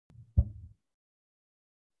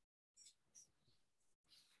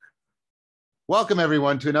Welcome,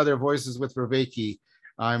 everyone, to another Voices with Vervaeke.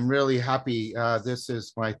 I'm really happy. This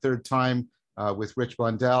is my third time with Rich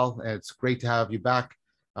Blundell. It's great to have you back,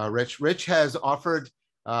 Rich. Rich has offered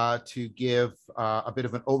to give a bit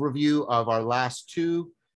of an overview of our last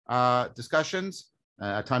two discussions.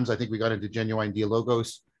 At times, I think we got into genuine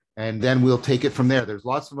dialogos, and then we'll take it from there. There's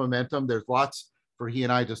lots of momentum. There's lots for he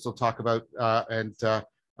and I to still talk about.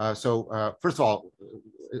 So first of all,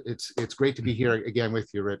 it's great to be here again with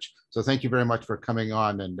you, Rich. So thank you very much for coming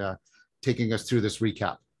on and taking us through this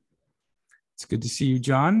recap. It's good to see you,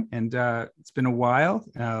 John. And it's been a while,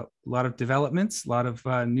 a lot of developments, a lot of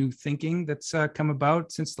new thinking that's come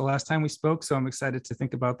about since the last time we spoke. So I'm excited to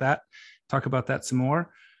think about that, talk about that some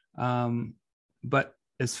more. But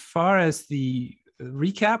as far as the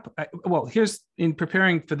recap, here's in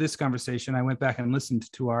preparing for this conversation, I went back and listened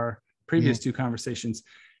to our previous two conversations,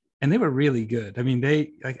 and they were really good. I mean,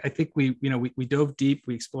 I think we dove deep.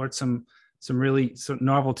 We explored some really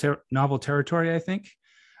novel territory, I think.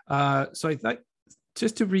 So I thought,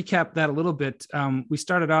 just to recap that a little bit, we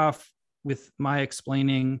started off with my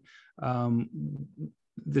explaining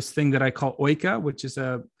this thing that I call oika, which is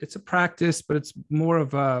it's a practice, but it's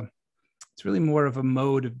really more of a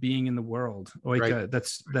mode of being in the world. Oika, right.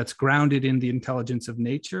 That's grounded in the intelligence of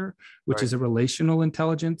nature, which right. is a relational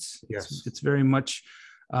intelligence. Yes. It's very much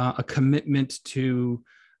a commitment to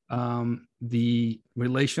the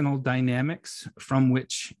relational dynamics from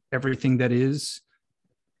which everything that is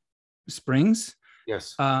springs.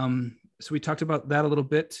 Yes. So we talked about that a little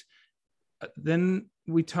bit. Then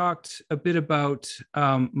we talked a bit about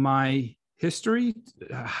my history,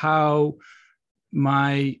 how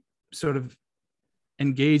my sort of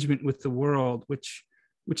engagement with the world, which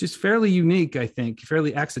is fairly unique, I think,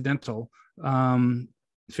 fairly accidental,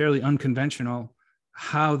 fairly unconventional,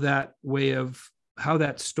 how that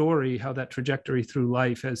trajectory through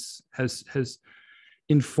life has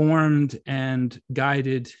informed and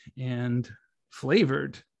guided and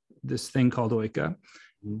flavored this thing called oika.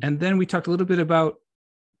 Mm-hmm. And then we talked a little bit about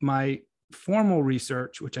my formal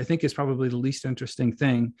research, which I think is probably the least interesting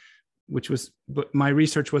thing, but my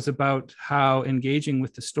research was about how engaging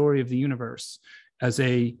with the story of the universe as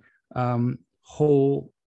a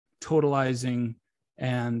whole, totalizing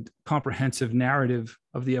and comprehensive narrative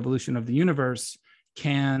of the evolution of the universe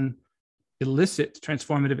can elicit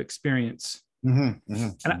transformative experience. Mm-hmm, mm-hmm,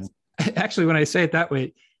 and actually, when I say it that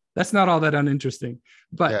way, that's not all that uninteresting,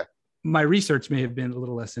 but my research may have been a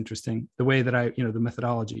little less interesting, the way that the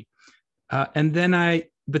methodology.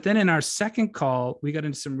 But then in our second call, we got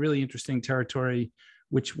into some really interesting territory,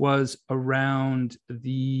 which was around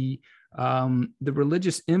the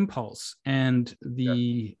religious impulse and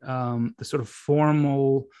the sort of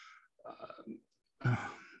formal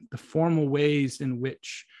ways in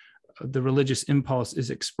which the religious impulse is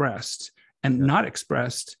expressed and not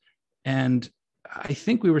expressed. And I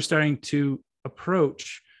think we were starting to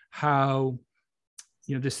approach how,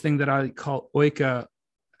 this thing that I call oika,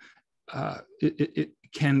 it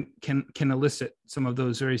can elicit some of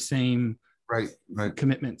those very same right.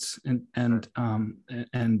 commitments and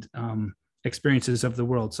experiences of the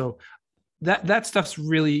world. So that stuff's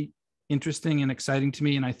really interesting and exciting to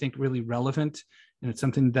me, and I think really relevant. And it's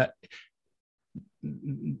something that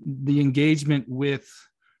the engagement with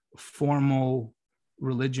formal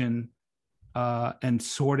religion and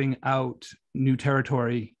sorting out new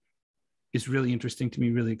territory is really interesting to me,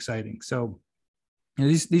 really exciting. So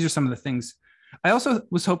these are some of the things. I also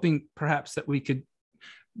was hoping perhaps that we could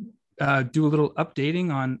do a little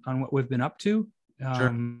updating on what we've been up to.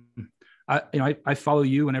 Sure. I follow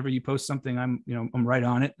you whenever you post something. I'm right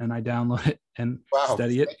on it, and I download it and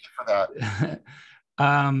study it. Thank you for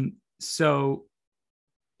that. So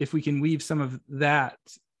if we can weave some of that,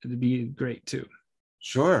 it'd be great too.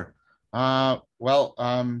 Sure.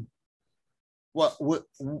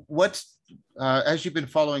 What's as you've been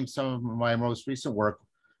following some of my most recent work,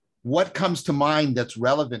 what comes to mind that's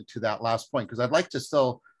relevant to that last point? Because I'd like to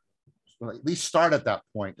still at least start at that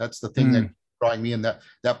point. That's the thing that drawing me in,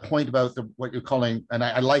 that point about what you're calling, and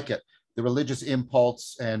I like it, the religious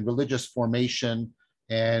impulse and religious formation,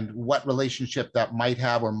 and what relationship that might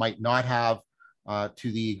have or might not have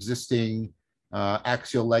to the existing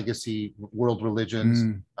axial legacy world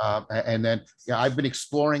religions. And then I've been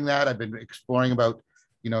exploring that. I've been exploring about,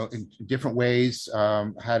 in different ways.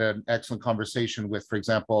 Had an excellent conversation with, for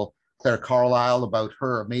example, Claire Carlisle about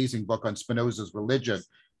her amazing book on Spinoza's religion,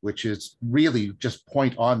 which is really just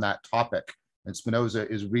point on that topic. And Spinoza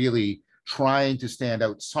is really trying to stand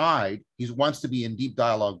outside. He wants to be in deep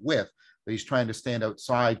dialogue with, but he's trying to stand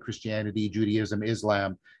outside Christianity, Judaism,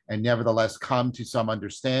 Islam, and nevertheless come to some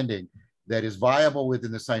understanding that is viable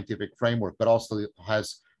within the scientific framework, but also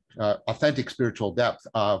has authentic spiritual depth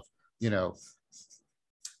of,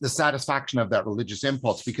 the satisfaction of that religious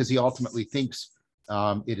impulse, because he ultimately thinks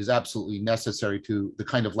it is absolutely necessary to the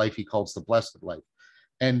kind of life he calls the blessed life.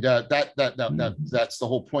 And that's the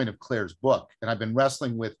whole point of Claire's book. And I've been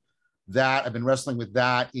wrestling with that. I've been wrestling with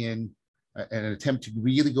that in an attempt to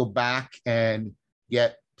really go back and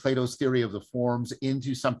get Plato's theory of the forms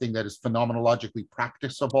into something that is phenomenologically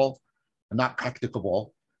practicable, not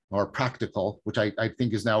practicable, or practical, which I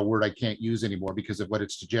think is now a word I can't use anymore because of what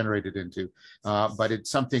it's degenerated into. But it's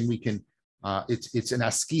something we can, it's an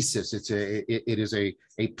ascesis. It is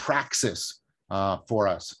a praxis for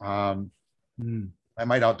us. I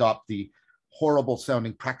might adopt the horrible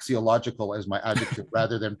sounding praxeological as my adjective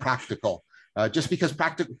rather than practical. Just because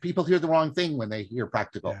people hear the wrong thing when they hear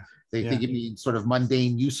practical. They think it means sort of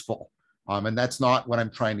mundane, useful. And that's not what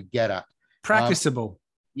I'm trying to get at. Practicable.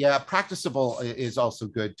 Practicable is also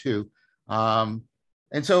good too. And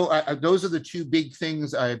so those are the two big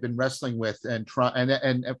things I've been wrestling with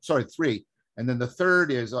three. And then the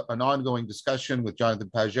third is an ongoing discussion with Jonathan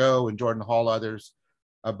Pajot and Jordan Hall, others,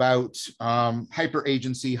 about hyper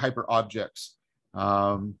agency, hyper objects.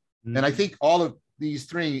 And I think all of these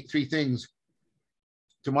three things,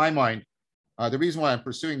 to my mind, the reason why I'm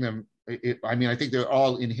pursuing them, I think they're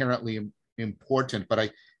all inherently important, but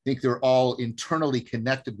I think they're all internally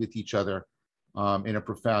connected with each other in a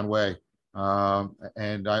profound way.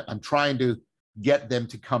 And I'm trying to get them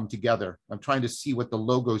to come together. I'm trying to see what the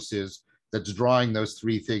logos is that's drawing those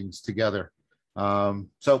three things together.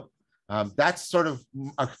 So that's sort of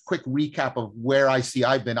a quick recap of where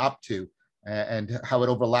I've been up to and how it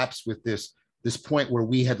overlaps with this point where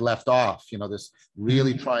we had left off, this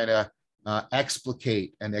really trying to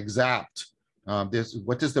explicate and exact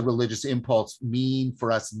what does the religious impulse mean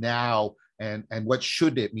for us now, and what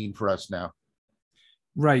should it mean for us now?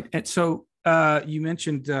 Right. And so you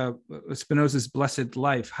mentioned Spinoza's blessed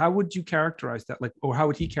life. How would you characterize that? Or how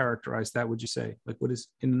would he characterize that, would you say? What is,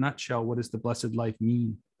 in a nutshell, what does the blessed life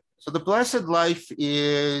mean? So the blessed life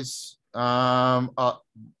is a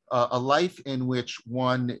life in which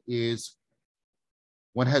one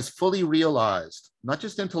has fully realized, not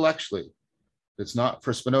just intellectually, it's not,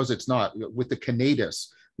 for Spinoza, it's not, with the kinetis,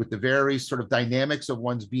 with the very sort of dynamics of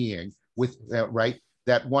one's being,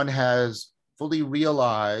 that one has fully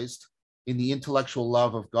realized in the intellectual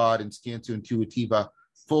love of God and scientia intuitiva,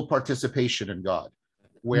 full participation in God,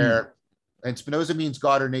 and Spinoza means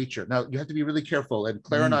God or nature. Now, you have to be really careful, and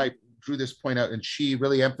Claire and I drew this point out, and she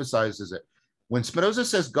really emphasizes it. When Spinoza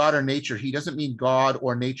says God or nature, he doesn't mean God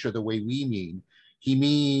or nature the way we mean. He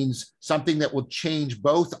means something that will change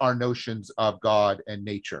both our notions of God and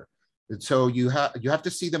nature. And so you have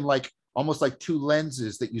to see them almost like two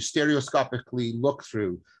lenses that you stereoscopically look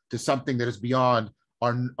through to something that is beyond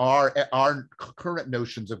our current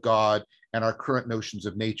notions of God and our current notions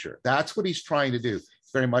of nature. That's what he's trying to do.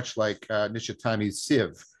 It's very much like Nishitani's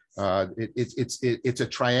sieve. It's a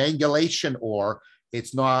triangulation ore.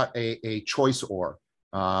 It's not a choice ore.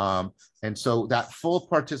 And so that full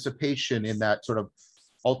participation in that sort of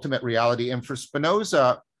ultimate reality. And for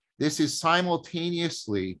Spinoza, this is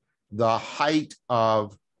simultaneously the height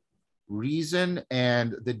of reason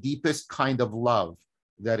and the deepest kind of love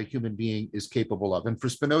that a human being is capable of. And for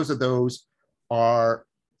Spinoza, those are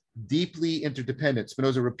deeply interdependent.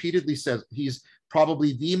 Spinoza repeatedly says he's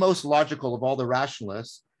probably the most logical of all the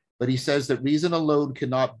rationalists, but he says that reason alone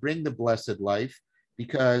cannot bring the blessed life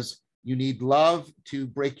because you need love to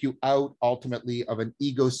break you out ultimately of an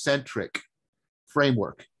egocentric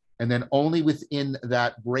framework. And then only within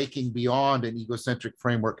that breaking beyond an egocentric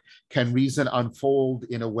framework can reason unfold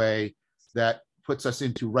in a way that puts us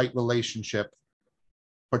into right relationship,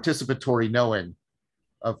 participatory knowing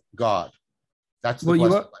of God. That's the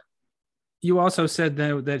blessed life. You also said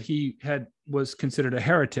that he was considered a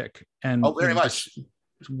heretic, and very much.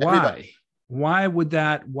 Why? Everybody. Why would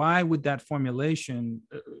that formulation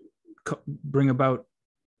bring about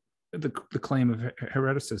the claim of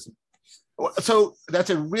hereticism? So that's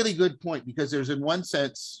a really good point, because there's, in one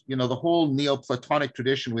sense, the whole Neoplatonic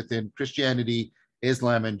tradition within Christianity,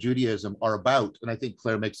 Islam, and Judaism are about, and I think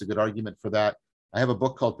Claire makes a good argument for that. I have a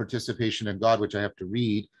book called Participation in God, which I have to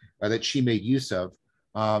read, that she made use of.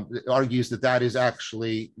 It argues that is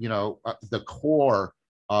actually, the core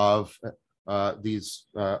of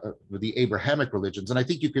the Abrahamic religions. And I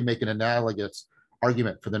think you can make an analogous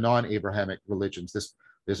argument for the non-Abrahamic religions, this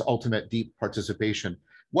ultimate deep participation.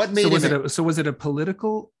 What made was it a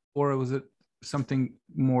political, or was it something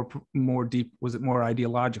more deep? Was it more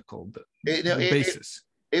ideological, the basis?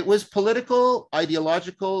 It was political,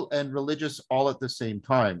 ideological, and religious all at the same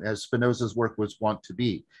time, as Spinoza's work was wont to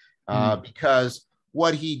be. Because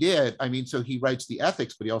what he did, I mean, so he writes the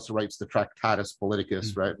ethics, but he also writes the Tractatus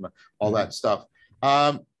Politicus, right? All that stuff.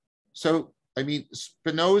 So, I mean,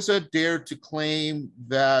 Spinoza dared to claim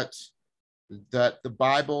that the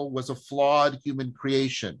Bible was a flawed human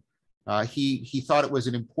creation. He thought it was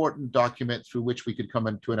an important document through which we could come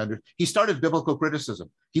into an He started biblical criticism.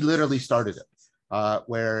 He literally started it.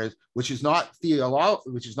 Which is not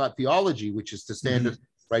theology, which is to stand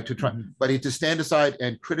right to try, but to stand aside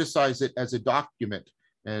and criticize it as a document,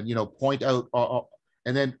 and point out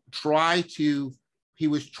and then he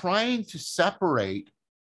was trying to separate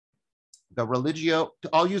the religio.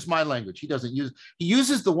 I'll use my language. He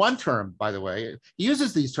uses the one term, by the way. He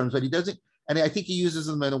uses these terms, but he doesn't, and I think he uses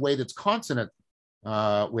them in a way that's consonant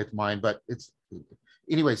with mine, but it's.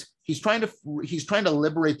 Anyways, he's trying to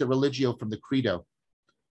liberate the religio from the credo.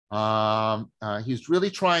 He's really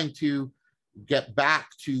trying to get back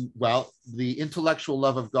to, well, the intellectual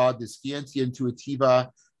love of God, the scientia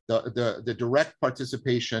intuitiva, the direct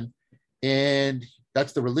participation, and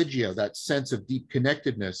that's the religio, that sense of deep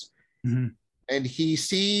connectedness. And he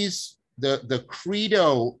sees the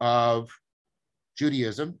credo of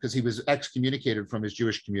Judaism, because he was excommunicated from his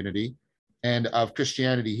Jewish community, and of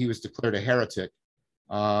Christianity, he was declared a heretic.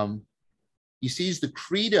 He sees the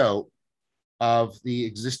credo of the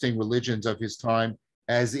existing religions of his time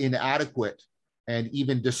as inadequate and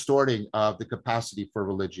even distorting of the capacity for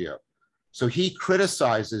religio. So he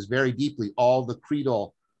criticizes very deeply all the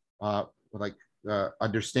creedal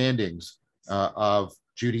understandings of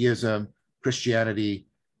Judaism, Christianity,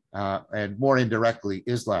 and more indirectly,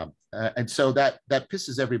 Islam. And so that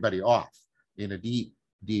pisses everybody off in a deep,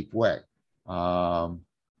 deep way.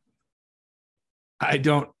 I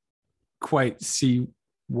don't quite see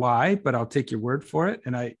why, but I'll take your word for it.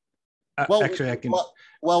 And I can.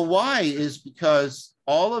 Well, why is because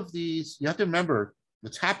all of these, you have to remember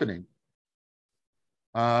what's happening.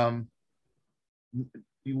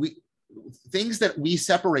 Things that we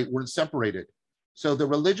separate weren't separated. So the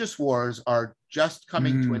religious wars are just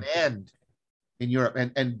coming to an end in Europe,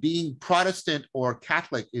 and being Protestant or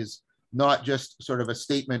Catholic is not just sort of a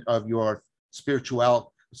statement of your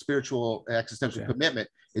spiritual existential commitment.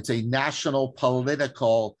 It's a national,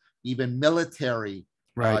 political, even military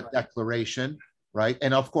declaration, right?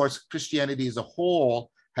 And of course, Christianity as a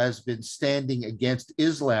whole has been standing against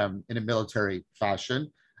Islam in a military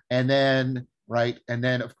fashion. And then,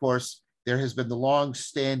 of course, there has been the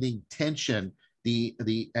long-standing tension,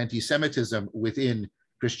 the anti-Semitism within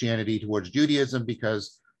Christianity towards Judaism,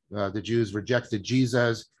 because the Jews rejected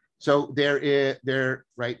Jesus. So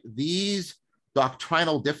these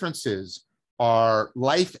doctrinal differences are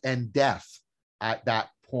life and death at that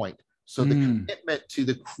point. So the commitment to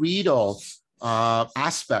the creedal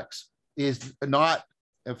aspects is not,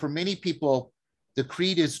 for many people, the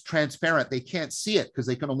creed is transparent. They can't see it because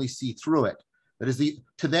they can only see through it.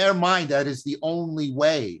 To their mind, that is the only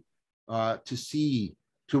way to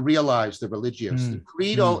realize the religious. The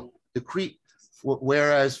creed,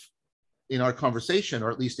 whereas in our conversation,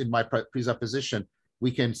 or at least in my presupposition,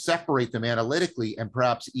 we can separate them analytically and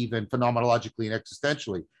perhaps even phenomenologically and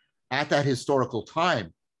existentially. At that historical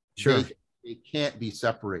time, they can't be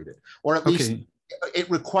separated, or at least it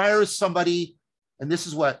requires somebody. And this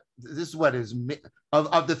is what is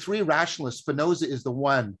of the three rationalists, Spinoza is the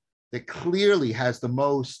one that clearly has the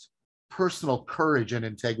most personal courage and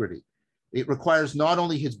integrity. It requires not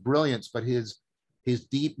only his brilliance, but his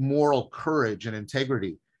deep moral courage and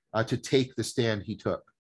integrity to take the stand he took.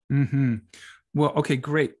 Well, okay,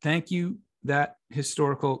 great. Thank you. That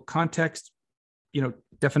historical context,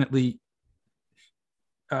 definitely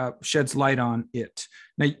sheds light on it.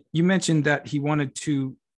 Now, you mentioned that he wanted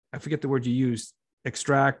to, I forget the word you used,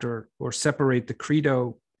 extract or separate the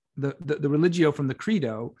credo, the religio from the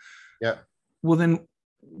credo. Yeah. Well, then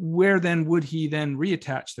where then would he then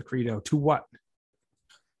reattach the credo to what?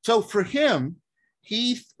 So for him,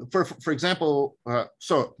 for example,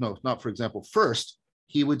 first,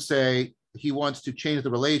 he would say he wants to change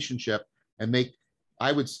the relationship and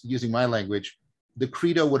using my language, the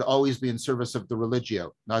credo would always be in service of the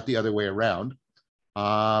religio, not the other way around.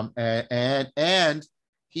 And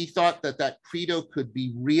he thought that credo could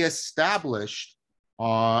be reestablished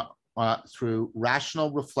through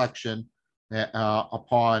rational reflection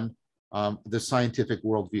upon the scientific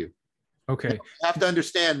worldview. Okay. You have to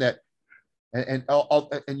understand that, and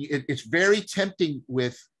it's very tempting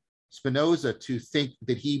with Spinoza to think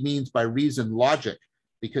that he means by reason logic,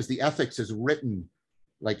 because the ethics is written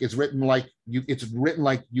like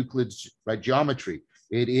Euclid's geometry.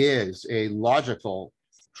 It is a logical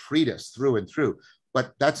treatise through and through.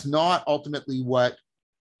 But that's not ultimately what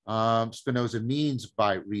Spinoza means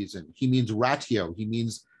by reason. He means ratio. He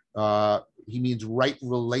means right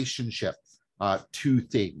relationship to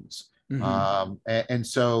things. Mm-hmm. And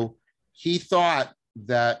so he thought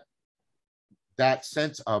that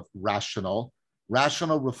sense of rational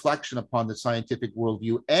reflection upon the scientific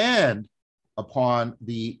worldview and upon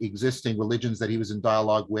the existing religions that he was in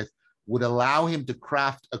dialogue with would allow him to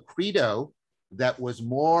craft a credo that was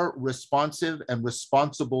more responsive and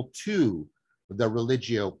responsible to the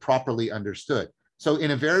religio properly understood. So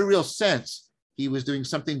in a very real sense, he was doing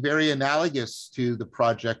something very analogous to the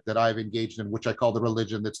project that I've engaged in, which I call the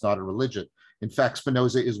religion that's not a religion. In fact,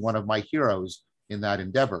 Spinoza is one of my heroes in that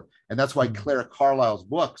endeavor. And that's why Claire Carlisle's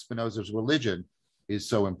book, Spinoza's Religion, is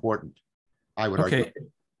so important, I would argue.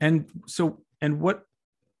 And so, and what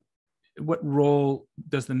role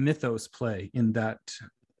does the mythos play in that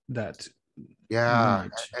yeah,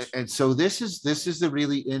 and so this is the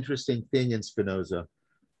really interesting thing in Spinoza.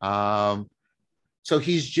 So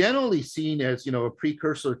he's generally seen as, a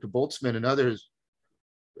precursor to Boltzmann and others,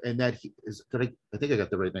 and that he is. I think I got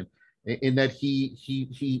the right name. In that he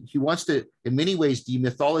wants to, in many ways,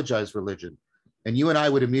 demythologize religion, and you and I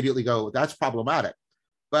would immediately go, that's problematic.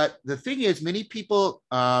 But the thing is, many people,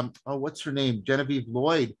 what's her name, Genevieve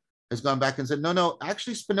Lloyd, has gone back and said, no,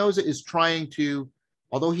 actually, Spinoza is trying to,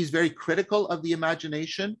 although he's very critical of the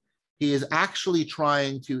imagination, he is actually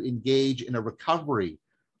trying to engage in a recovery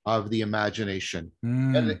of the imagination.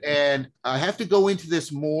 And I have to go into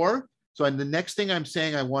this more. So the next thing I'm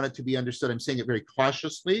saying, I want it to be understood. I'm saying it very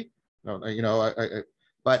cautiously,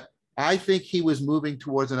 but I think he was moving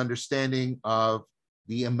towards an understanding of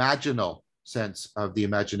the imaginal sense of the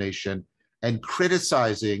imagination and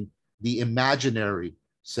criticizing the imaginary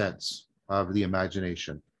sense of the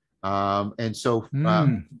imagination. And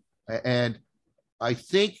I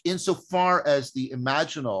think insofar as the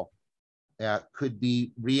imaginal could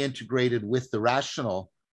be reintegrated with the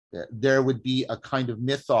rational, there would be a kind of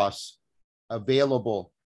mythos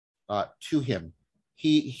available to him.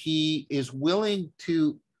 He is willing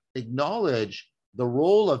to acknowledge the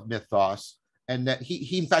role of mythos, and that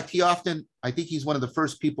he in fact, he often, I think he's one of the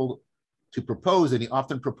first people to propose, and he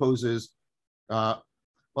often proposes, well,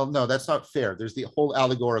 no, that's not fair. There's the whole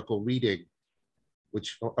allegorical reading,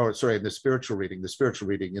 the spiritual reading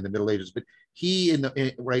in the Middle Ages. But he,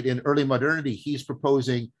 in early modernity, he's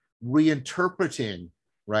proposing reinterpreting,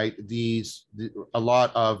 a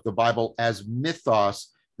lot of the Bible as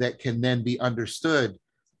mythos that can then be understood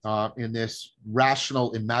in this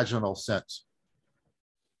rational, imaginal sense.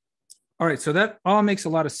 All right, so that all makes a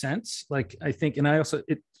lot of sense. Like, I think, and I also,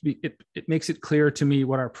 it makes it clear to me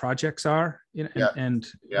what our projects are,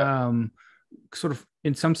 sort of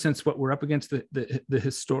in some sense what we're up against, the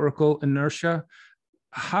historical inertia.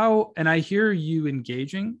 How, and I hear you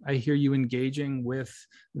engaging with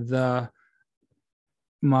the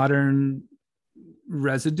modern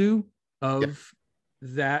residue of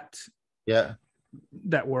that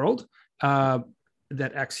world,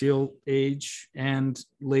 that axial age and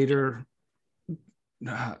later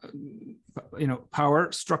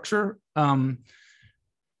power structure. Do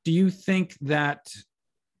you think that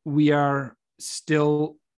we are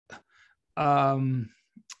still we're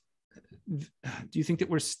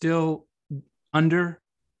still under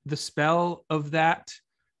the spell of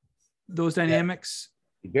those dynamics?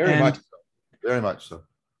 Very much so.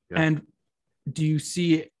 Yeah. And do you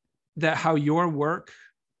see that how your work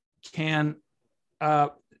can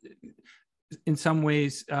in some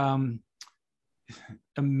ways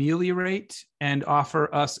ameliorate and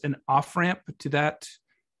offer us an off-ramp to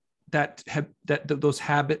those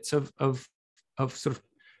habits of sort of,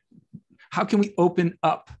 how can we open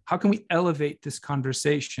up, how can we elevate this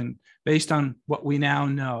conversation based on what we now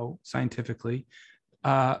know scientifically,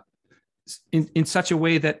 in such a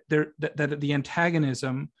way that the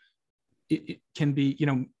antagonism it can be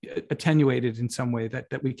attenuated in some way,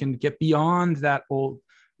 that we can get beyond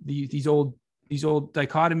these old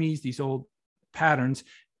dichotomies, these old patterns,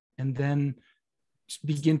 and then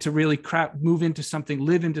begin to really live into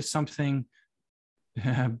something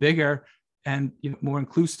bigger and more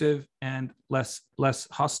inclusive and less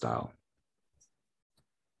hostile.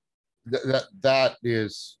 That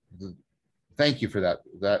is, thank you for that.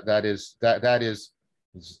 That is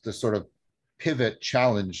the sort of pivot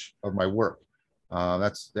challenge of my work.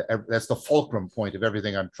 That's the fulcrum point of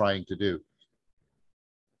everything I'm trying to do.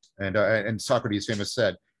 And Socrates famous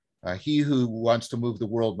said, he who wants to move the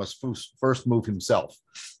world must first move himself.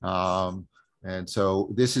 And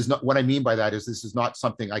so this is not, what I mean by that is, this is not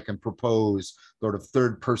something I can propose sort of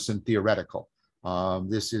third person theoretical.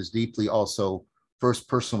 This is deeply also first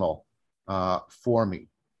personal for me.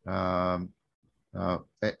 And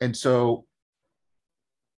so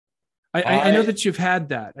I know that you've had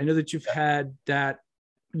that. I know that you've had that.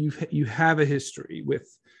 You have a history with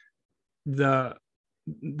the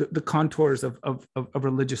contours of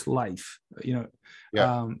religious life.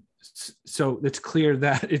 So it's clear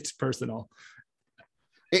that it's personal.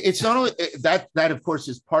 It's not only that of course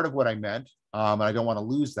is part of what I meant, and I don't want to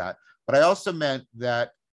lose that. But I also meant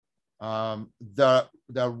that the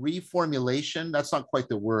reformulation, that's not quite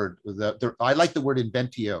the word. I like the word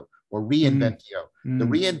inventio or reinventio. The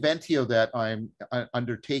reinventio that I'm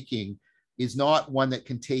undertaking is not one that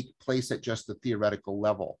can take place at just the theoretical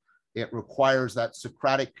level. It requires that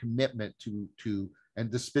Socratic commitment to and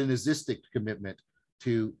the Spinozistic commitment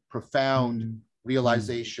to profound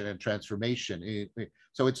realization and transformation.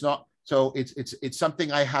 So it's not. So it's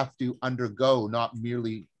something I have to undergo, not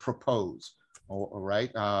merely propose. All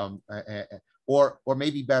right, or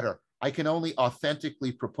maybe better, I can only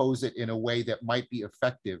authentically propose it in a way that might be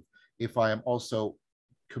effective if I am also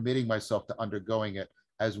committing myself to undergoing it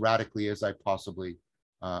as radically as I possibly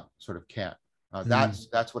sort of can.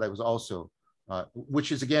 That's what I was also,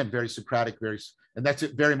 which is again very Socratic, and that's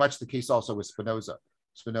very much the case also with Spinoza.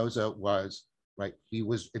 Spinoza was right. He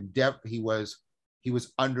was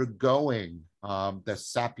undergoing the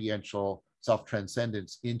sapiential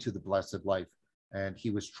self-transcendence into the blessed life, and he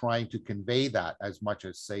was trying to convey that as much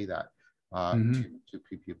as say that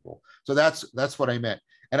to people. So that's what I meant,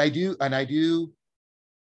 and I do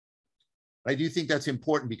think that's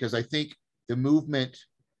important, because I think the movement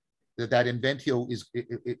that inventio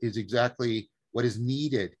is exactly what is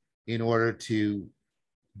needed in order to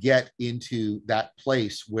get into that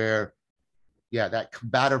place where, that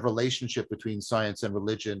combative relationship between science and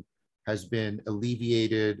religion has been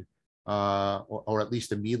alleviated, or at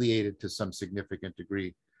least ameliorated to some significant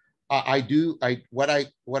degree. What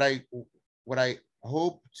I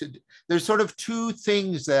hope to, there's sort of two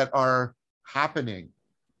things that are happening.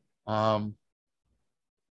 One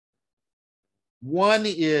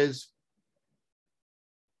is,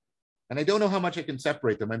 and I don't know how much I can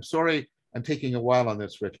separate them. I'm sorry I'm taking a while on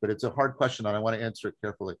this, Rich, but it's a hard question and I want to answer it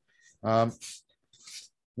carefully.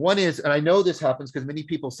 One is, and I know this happens because many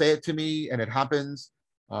people say it to me, and it happens,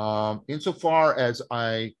 insofar as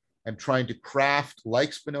I am trying to craft,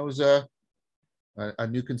 like Spinoza, a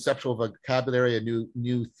new conceptual vocabulary, a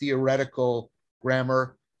new theoretical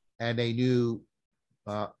grammar, and a new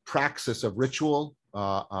praxis of ritual,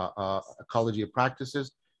 ecology of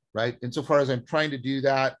practices, right? Insofar as I'm trying to do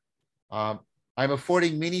that, I'm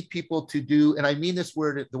affording many people to do, and I mean this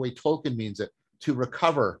word the way Tolkien means it, to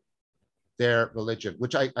recover their religion,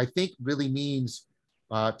 which I think really means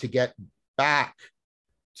to get back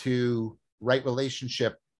to right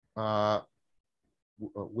relationship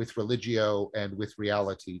with religio and with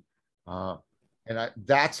reality,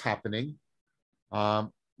 that's happening,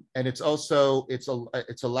 and it's also it's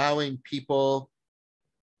allowing people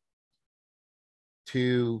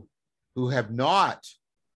who have not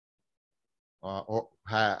or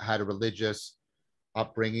had a religious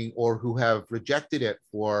upbringing, or who have rejected it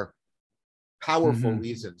for powerful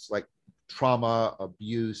reasons like trauma,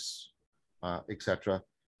 abuse, etc.,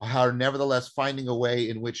 are nevertheless finding a way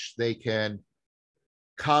in which they can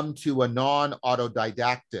come to a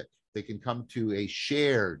non-autodidactic, they can come to a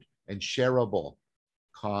shared and shareable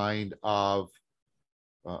kind of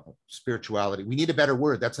spirituality. We need a better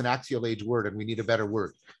word. That's an axial age word, and we need a better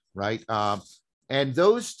word, right? And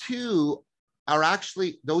those two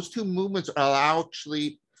movements are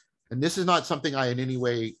actually, and this is not something I in any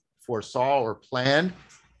way foresaw or planned.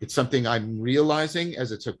 It's something I'm realizing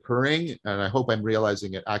as it's occurring, and I hope I'm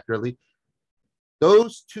realizing it accurately.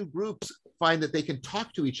 Those two groups find that they can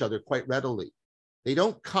talk to each other quite readily. They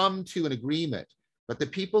don't come to an agreement, but the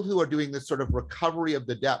people who are doing this sort of recovery of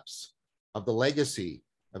the depths of the legacy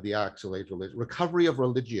of the axial age religion, recovery of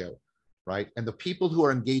religio, right? And the people who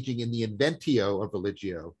are engaging in the inventio of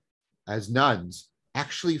religio as nuns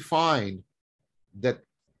actually find that,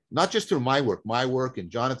 not just through my work and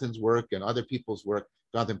Jonathan's work and other people's work,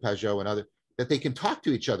 Jonathan Pajot and others, that they can talk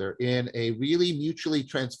to each other in a really mutually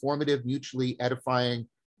transformative, mutually edifying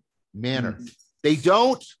manner. They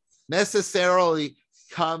don't necessarily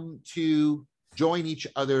come to join each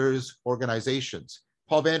other's organizations.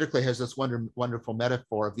 Paul Vanderklay has this wonderful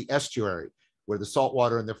metaphor of the estuary, where the salt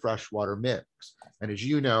water and the fresh water mix. And as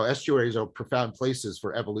you know, estuaries are profound places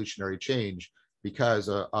for evolutionary change because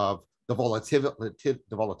of the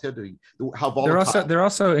volatility, how volatile. They're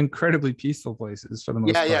also incredibly peaceful places for the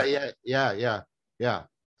most part. Yeah.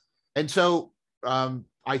 And so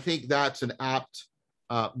I think that's an apt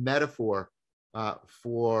metaphor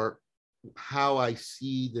for how I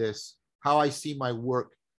see this, how I see my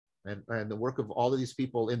work and the work of all of these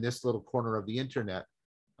people in this little corner of the internet,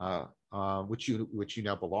 which you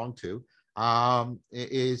now belong to,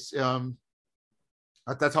 is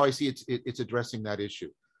that's how I see it's addressing that issue.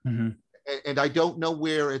 Mm-hmm. And I don't know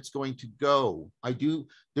where it's going to go.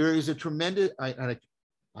 There is a tremendous, I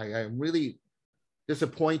am really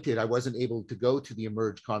disappointed I wasn't able to go to the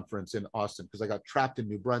Emerge conference in Austin because I got trapped in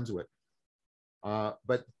New Brunswick.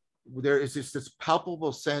 But there is this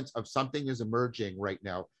palpable sense of something is emerging right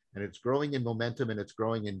now, and it's growing in momentum and it's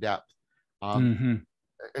growing in depth. Mm-hmm.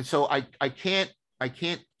 And so I can't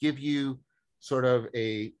give you sort of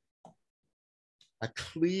a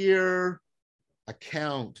clear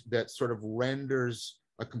account that sort of renders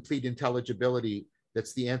a complete intelligibility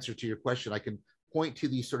that's the answer to your question. I can point to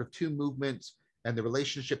these sort of two movements and the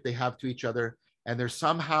relationship they have to each other, and they're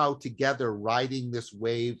somehow together riding this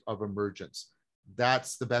wave of emergence.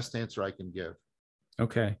 That's the best answer I can give.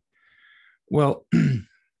 Okay. Well,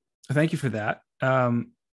 thank you for that.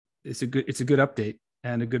 It's a good update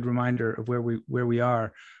and a good reminder of where we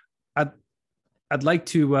are. I'd like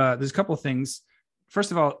to. There's a couple of things.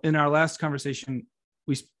 First of all, in our last conversation,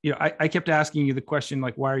 I kept asking you the question,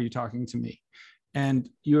 like, why are you talking to me? And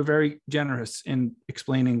you were very generous in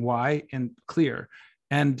explaining why and clear.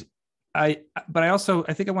 And I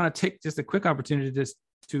think I want to take just a quick opportunity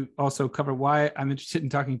to also cover why I'm interested in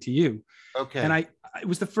talking to you. Okay. And it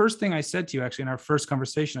was the first thing I said to you, actually, in our first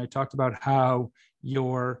conversation. I talked about how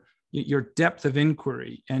your depth of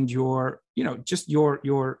inquiry and your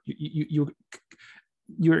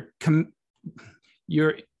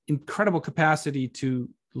incredible capacity to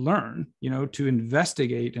learn, to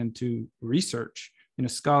investigate and to research in a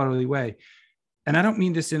scholarly way. And I don't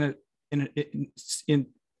mean this in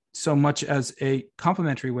so much as a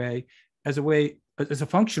complimentary way, as a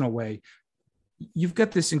functional way. You've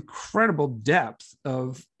got this incredible depth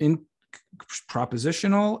of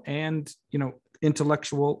propositional and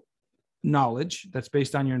intellectual knowledge that's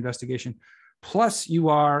based on your investigation. Plus, you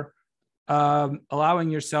are allowing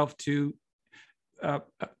yourself to a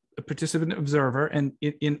participant observer and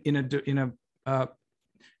in a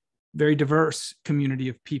very diverse community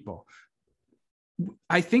of people.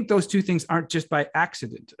 I think those two things aren't just by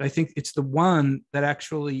accident. I think it's the one that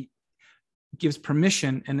actually gives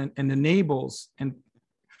permission and enables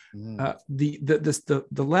the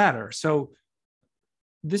latter. So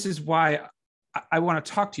this is why I want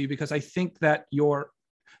to talk to you, because I think that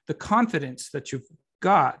the confidence that you've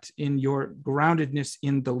got in your groundedness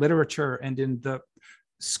in the literature and in the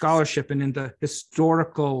scholarship and in the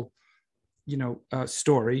historical,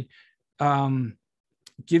 story,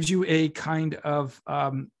 gives you a kind of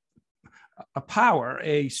a power,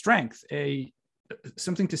 a strength,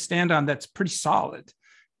 something to stand on that's pretty solid,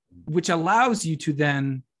 which allows you to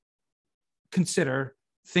then consider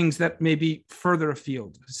things that may be further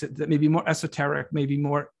afield, that may be more esoteric, maybe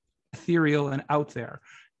more ethereal and out there.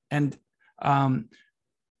 And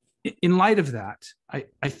in light of that,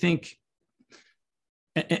 I think,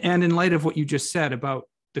 and in light of what you just said about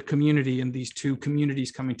the community and these two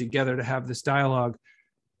communities coming together to have this dialogue,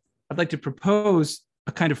 I'd like to propose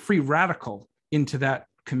a kind of free radical into that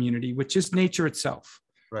community, which is nature itself,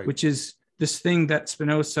 right, which is this thing that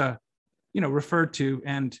Spinoza, referred to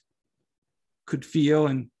and could feel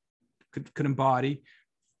and could embody,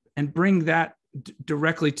 and bring that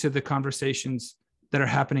directly to the conversations that are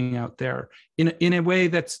happening out there in a way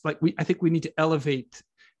that's like, I think we need to elevate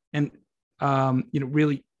and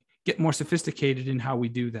really get more sophisticated in how we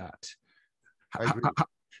do that.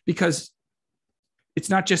 Because it's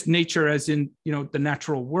not just nature as in, the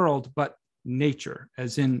natural world, but nature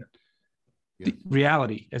as in the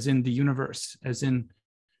reality, as in the universe, as in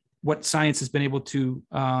what science has been able to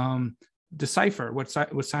decipher, what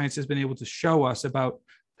science has been able to show us about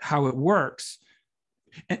how it works.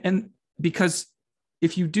 And because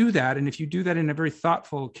if you do that, and if you do that in a very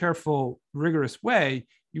thoughtful, careful, rigorous way,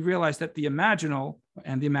 you realize that the imaginal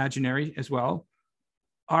and the imaginary as well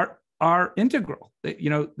are integral,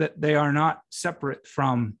 that they are not separate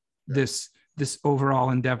from this overall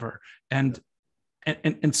endeavor. And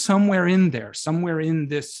somewhere in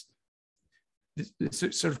this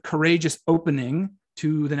sort of courageous opening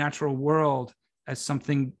to the natural world as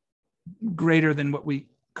something greater than what we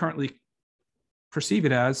currently perceive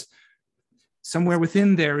it as, somewhere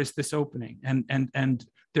within there is this opening, and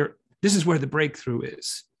this is where the breakthrough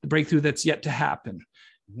is, the breakthrough that's yet to happen.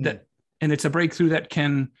 Mm-hmm. And it's a breakthrough that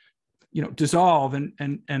can, dissolve and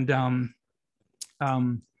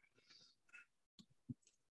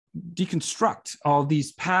deconstruct all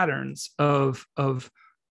these patterns of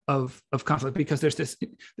conflict, because there's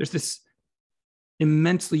this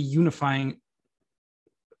immensely unifying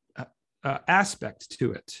aspect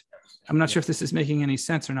to it. I'm not sure if this is making any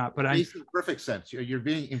sense or not, but it makes perfect sense. You're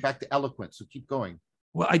being, in fact, eloquent. So keep going.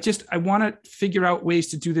 Well, I want to figure out ways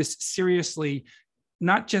to do this seriously,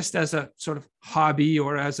 not just as a sort of hobby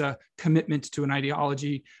or as a commitment to an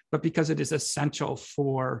ideology, but because it is essential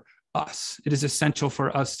for us. It is essential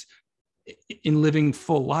for us in living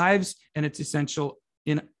full lives, and it's essential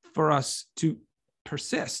for us to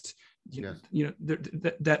persist. Yes.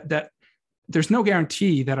 That there's no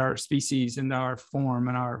guarantee that our species and our form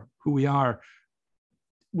and our who we are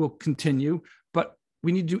will continue, but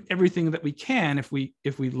we need to do everything that we can if we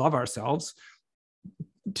love ourselves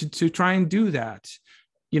to try and do that.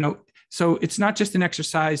 So it's not just an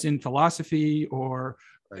exercise in philosophy or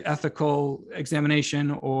right. ethical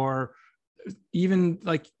examination, or even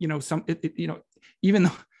even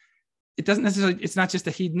though it doesn't necessarily, it's not just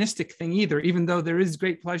a hedonistic thing either, even though there is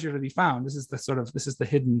great pleasure to be found. This is the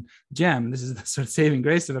hidden gem. This is the sort of saving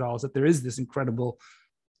grace of it all, is that there is this incredible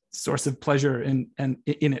source of pleasure in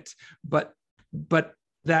it. But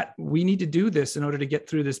that we need to do this in order to get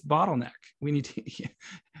through this bottleneck. We need to,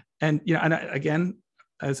 and again,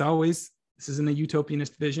 as always, this isn't a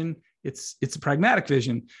utopianist vision. It's a pragmatic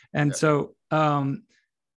vision. And so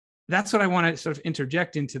that's what I want to sort of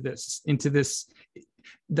interject into this,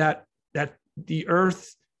 that the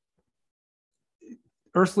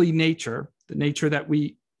earthly nature, the nature that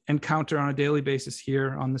we encounter on a daily basis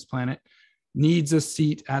here on this planet, needs a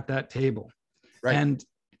seat at that table. Right. And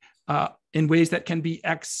in ways that can be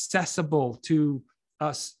accessible to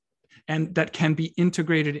us and that can be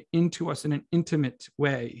integrated into us in an intimate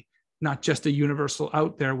way, not just a universal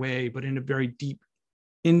out there way, but in a very deep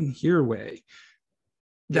in here way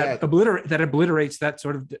that obliterates that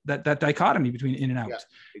sort of that dichotomy between in and out. Yeah,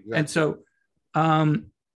 exactly. And so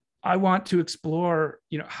I want to explore,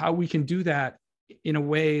 how we can do that in a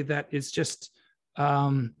way that is just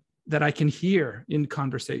that I can hear in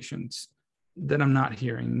conversations that I'm not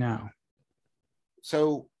hearing now.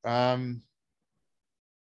 So I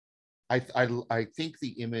think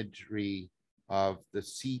the imagery of the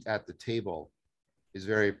seat at the table is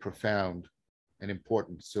very profound and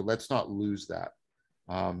important. So let's not lose that.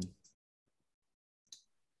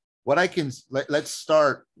 Let's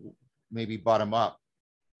start maybe bottom up,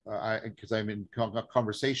 because I'm in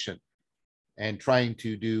conversation and trying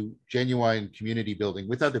to do genuine community building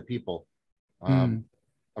with other people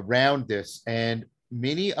around this. And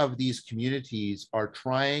many of these communities are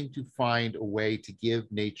trying to find a way to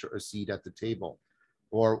give nature a seat at the table,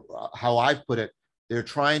 or how I put it, they're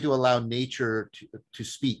trying to allow nature to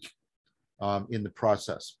speak in the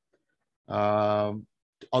process.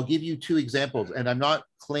 I'll give you two examples, and I'm not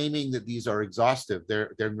claiming that these are exhaustive.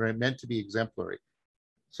 They're meant to be exemplary.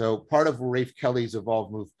 So part of Rafe Kelly's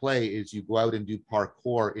Evolve, Move, Play is you go out and do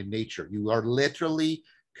parkour in nature. You are literally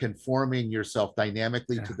conforming yourself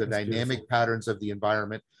dynamically to the dynamic patterns of the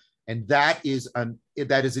environment. And that is an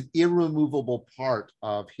irremovable part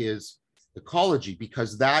of his ecology,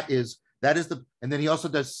 because that is and then he also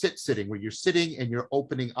does sitting, where you're sitting and you're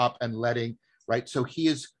opening up and letting, right? So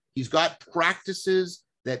he's got practices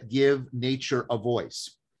that give nature a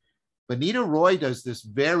voice. Bonita Roy does this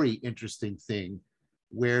very interesting thing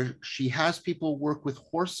where she has people work with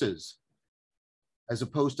horses as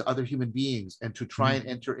opposed to other human beings, and to try and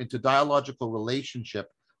enter into dialogical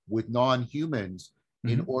relationship with non-humans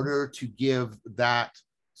in order to give that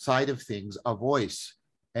side of things a voice.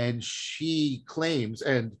 And she claims,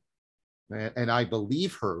 and I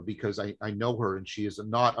believe her because I know her, and she is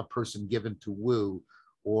not a person given to woo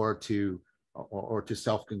or to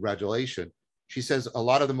self-congratulation. She says a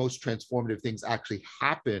lot of the most transformative things actually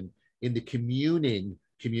happen in the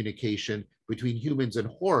communication between humans and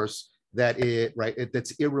horse,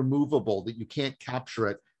 that's irremovable, that you can't capture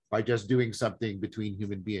it by just doing something between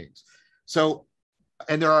human beings. So,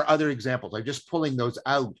 and there are other examples. I'm just pulling those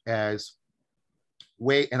out as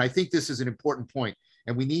way, and I think this is an important point,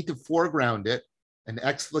 and we need to foreground it and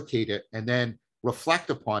explicate it and then reflect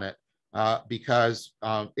upon it, because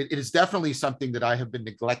it is definitely something that I have been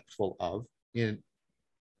neglectful of in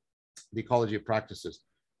the ecology of practices.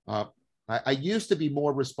 I used to be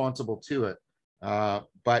more responsible to it,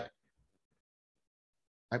 but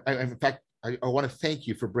in fact, I want to thank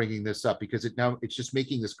you for bringing this up, because it's just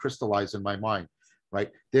making this crystallize in my mind, right?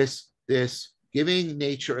 This giving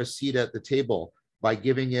nature a seat at the table by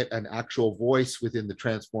giving it an actual voice within the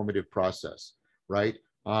transformative process, right?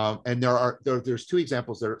 And there's two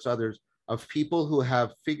examples, there's others, of people who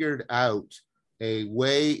have figured out a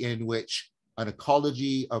way in which an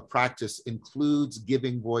ecology of practice includes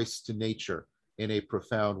giving voice to nature in a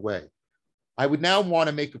profound way. I would now want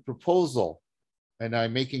to make a proposal, and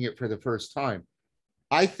I'm making it for the first time.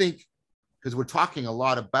 I think, because we're talking a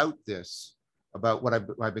lot about this, about what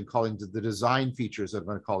I've been calling the design features of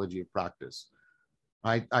an ecology of practice.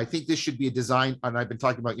 I think this should be a design, and I've been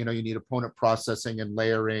talking about, you need opponent processing and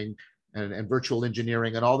layering and virtual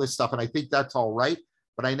engineering and all this stuff. And I think that's all right.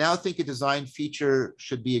 But I now think a design feature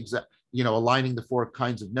should be aligning the 4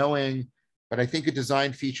 kinds of knowing. But I think a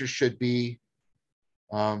design feature should be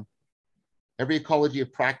every ecology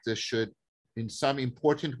of practice should, in some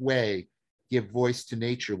important way, give voice to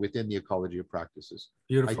nature within the ecology of practices.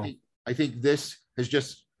 Beautiful. I think this has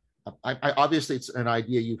just, I obviously it's an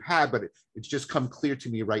idea you've had, but it's just come clear to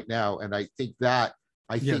me right now. And I think that,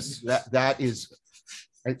 that is,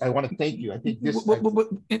 I want to thank you. I think this.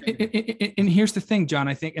 And here's the thing, John,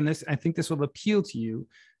 I think this will appeal to you,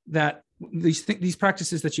 that these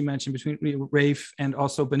practices that you mentioned between Rafe and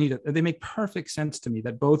also Benita, they make perfect sense to me,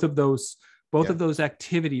 that both of those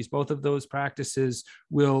activities, both of those practices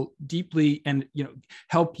will deeply and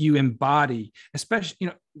help you embody,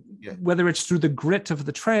 especially whether it's through the grit of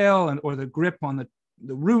the trail or the grip on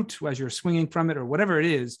the root as you're swinging from it, or whatever it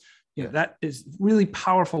is. That is really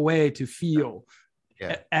powerful way to feel.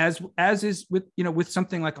 As is with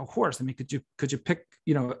something like a horse. I mean, could you pick,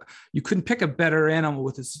 you couldn't pick a better animal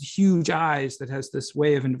with its huge eyes that has this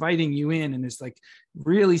way of inviting you in and is like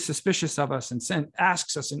really suspicious of us and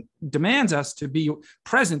asks us and demands us to be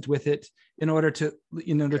present with it in order to,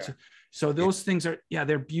 so those things are,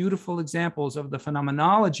 they're beautiful examples of the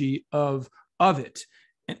phenomenology of it.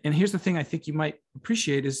 And here's the thing I think you might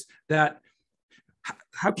appreciate is that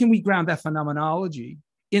how can we ground that phenomenology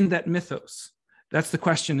in that mythos? That's the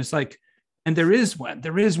question. It's like, and there is one,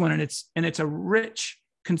 and it's a rich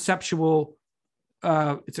conceptual,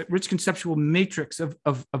 matrix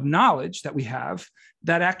of knowledge that we have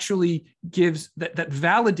that actually gives, that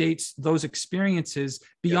validates those experiences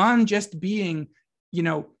beyond just being,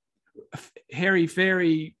 hairy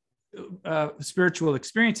fairy spiritual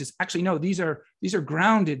experiences. Actually, no, these are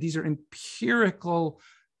grounded. These are empirical,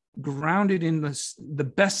 grounded in the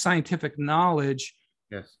best scientific knowledge.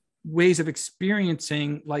 Yes. Ways of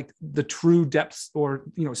experiencing like the true depths, or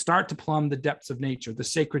start to plumb the depths of nature, the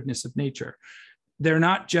sacredness of nature. They're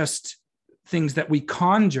not just things that we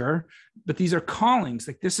conjure, but these are callings.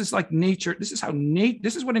 Like this is like nature. This is how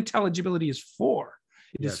this is what intelligibility is for.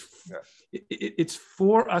 It's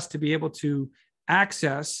for us to be able to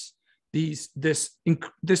access this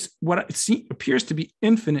what appears to be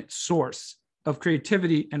infinite source of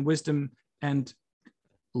creativity and wisdom and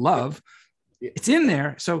love. It's in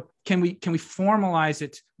there. So can we formalize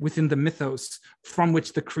it within the mythos from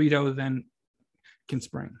which the credo then can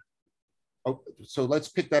spring? Oh, so let's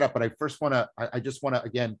pick that up. But I first want to, I just want to,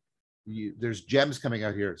 again, there's gems coming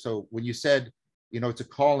out here. So when you said, it's a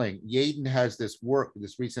calling, Yaden has this work,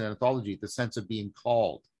 this recent anthology, the sense of being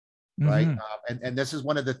called, right? And this is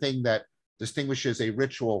one of the things that distinguishes a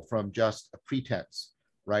ritual from just a pretense,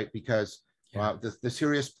 right? Because the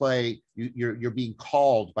serious play, you're being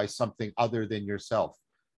called by something other than yourself.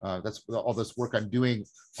 That's all this work I'm doing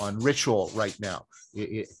on ritual right now.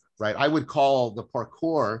 Right, I would call the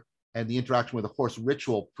parkour and the interaction with the horse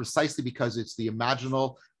ritual precisely because it's the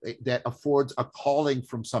imaginal that affords a calling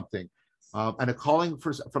from something, and a calling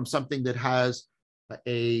from something that has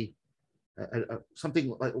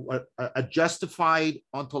something like a justified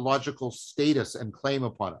ontological status and claim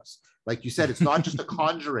upon us. Like you said, it's not just a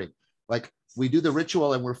conjuring. Like we do the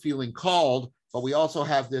ritual and we're feeling called, but we also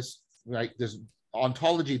have this, right, this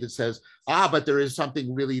ontology that says, but there is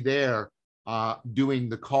something really there doing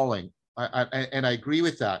the calling. And I agree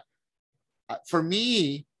with that. For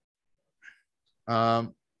me,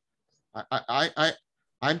 I'm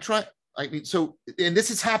trying, so, and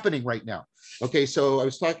this is happening right now. Okay, so I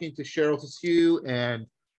was talking to Cheryl Tissue and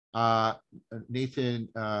Nathan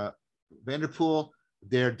Vanderpool.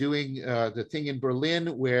 They're doing the thing in Berlin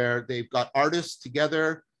where they've got artists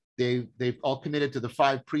together. They've all committed to the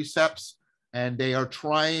 5 precepts, and they are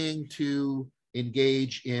trying to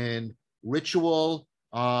engage in ritual,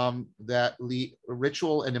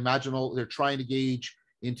 ritual and imaginal. They're trying to engage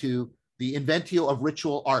into the inventio of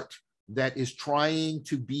ritual art that is trying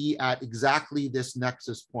to be at exactly this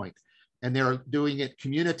nexus point. And they're doing it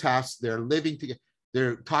communitas. They're living together.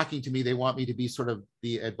 They're talking to me. They want me to be sort of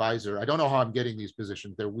the advisor. I don't know how I'm getting these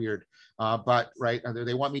positions. They're weird, but right.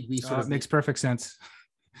 They want me to be sort of. It makes perfect sense.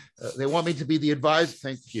 They want me to be the advisor.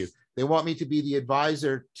 Thank you. They want me to be the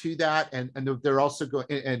advisor to that, and they're also going.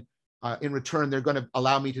 And in return, they're going to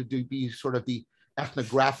allow me to be sort of the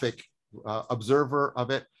ethnographic observer of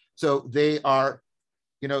it. So they are,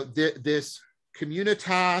 this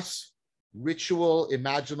communitas, ritual,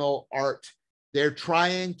 imaginal art. They're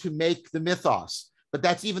trying to make the mythos. but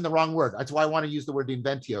that's even the wrong word. That's why I want to use the word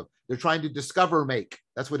inventio. They're trying to discover, make.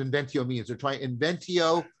 That's what inventio means. They're trying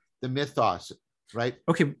inventio the mythos, right?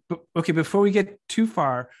 Okay, okay. Before we get too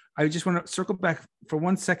far, I just want to circle back for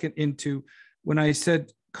 1 second into when I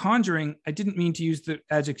said conjuring. I didn't mean to use the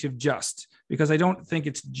adjective just, because I don't think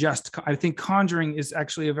it's just. I think conjuring is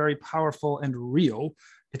actually a very powerful and real.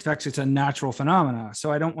 In fact, it's a natural phenomena.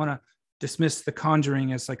 So I don't want to dismiss the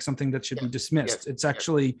conjuring as like something that should be dismissed. It's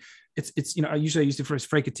actually, it's I usually use the phrase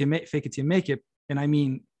fake it till you make it, and I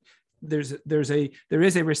mean there is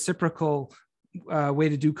a reciprocal way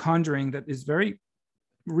to do conjuring that is very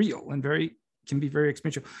real and can be very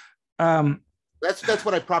experiential. That's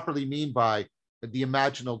what I properly mean by the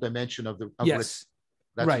imaginal dimension of the yes,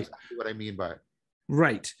 that's right. exactly what I mean by it.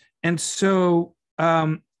 Right, and so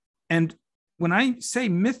and when I say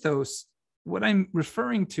mythos, what I'm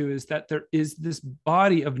referring to is that there is this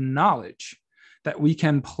body of knowledge that we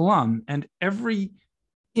can plumb, and every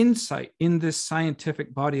insight in this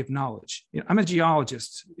scientific body of knowledge. I'm a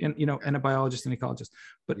geologist, and a biologist and ecologist,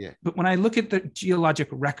 but when I look at the geologic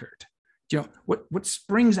record, what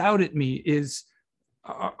springs out at me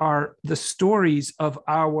are the stories of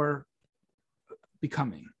our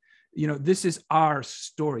becoming. This is our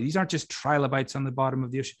story. These aren't just trilobites on the bottom of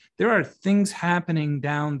the ocean. There are things happening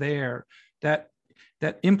down there that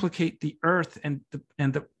implicate the earth and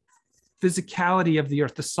the physicality of the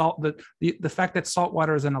earth, the salt, the fact that salt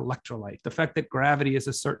water is an electrolyte, the fact that gravity is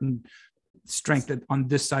a certain strength on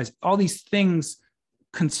this size. All these things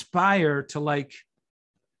conspire to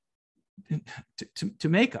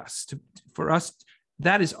make us, for us.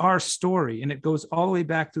 That is our story, and it goes all the way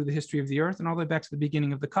back through the history of the earth and all the way back to the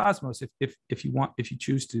beginning of the cosmos, if you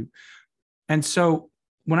choose to. And so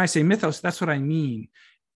when I say mythos, that's what I mean.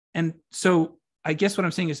 And so I guess what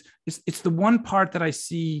I'm saying is it's the one part that I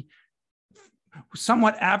see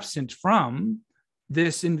somewhat absent from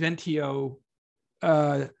this inventio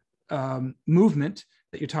movement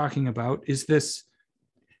that you're talking about, is the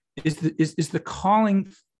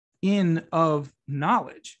calling in of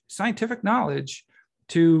knowledge, scientific knowledge,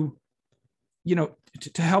 to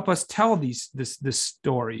help us tell this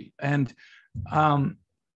story. And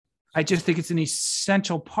I just think it's an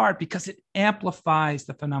essential part because it amplifies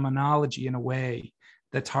the phenomenology in a way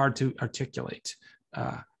that's hard to articulate.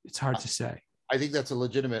 It's hard to say. I think that's a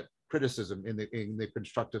legitimate criticism in the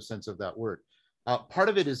constructive sense of that word. Part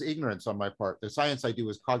of it is ignorance on my part. The science I do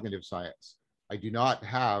is cognitive science. I do not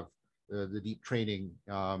have the deep training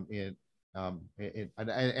and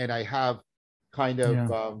I have kind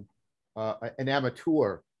of an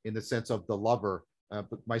amateur in the sense of the lover.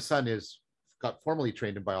 But my son got formally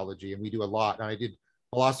trained in biology, and we do a lot. And I did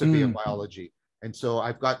philosophy of biology, and so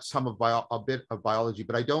I've got a bit of biology,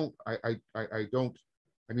 but I don't. I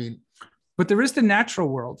mean. But there is the natural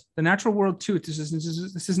world. The natural world too. This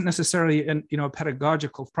isn't necessarily a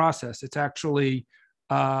pedagogical process. It's actually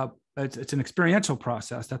it's an experiential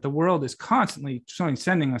process that the world is constantly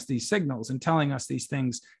sending us these signals and telling us these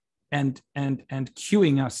things, and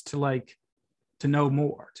cueing us to know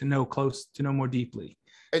more, to know more deeply.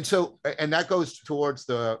 And so, and that goes towards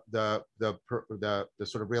the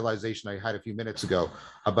sort of realization I had a few minutes ago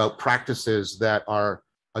about practices that are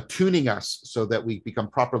attuning us so that we become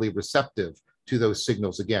properly receptive to those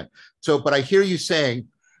signals again. So, but I hear you saying,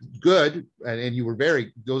 good, and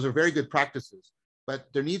those are very good practices, but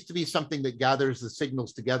there needs to be something that gathers the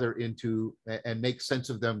signals together and makes sense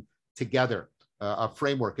of them together, a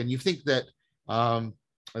framework. And you think that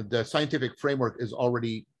the scientific framework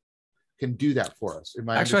can do that for us?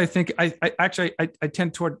 Actually, I think I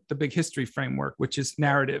tend toward the big history framework, which is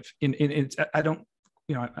narrative. I don't,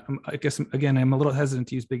 I guess again, I'm a little hesitant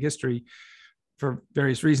to use big history for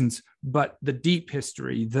various reasons, but the deep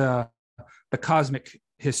history, the cosmic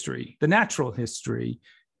history, the natural history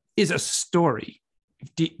is a story.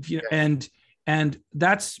 And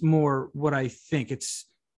that's more what I think. It's,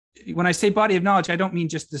 when I say body of knowledge, I don't mean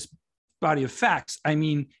just this body of facts. I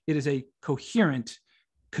mean, it is a coherent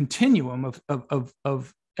continuum of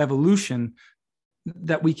evolution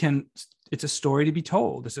that we can. It's a story to be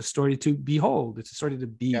told. It's a story to behold. It's a story to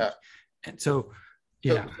be. Yeah. And so,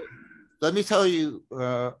 yeah. So let me tell you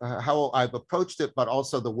how I've approached it, but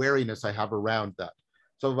also the wariness I have around that.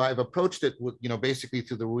 So I've approached it with, basically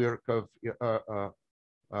through the work of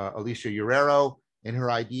Alicia Urrero and her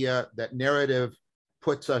idea that narrative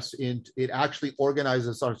puts us in, it actually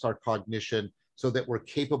organizes our cognition so that we're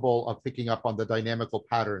capable of picking up on the dynamical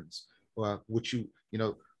patterns, which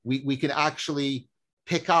we can actually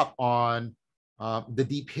pick up on the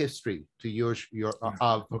deep history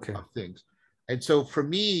of things. And so for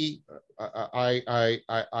me,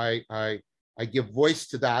 I I give voice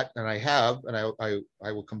to that, and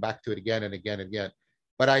I will come back to it again and again and again.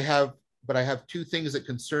 But I have two things that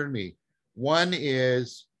concern me. One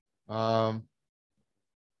is, so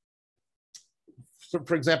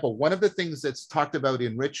for example, one of the things that's talked about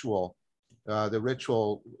in ritual, the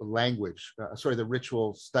ritual language, the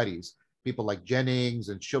ritual studies, people like Jennings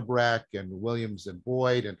and Shilbreck and Williams and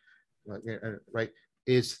Boyd, and right,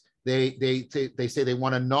 is they say they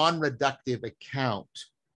want a non-reductive account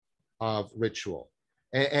of ritual.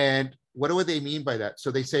 And what do they mean by that? So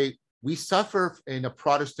they say, we suffer in a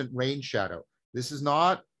Protestant rain shadow. This is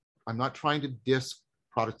not, I'm not trying to diss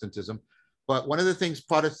Protestantism, but one of the things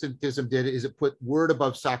Protestantism did is it put word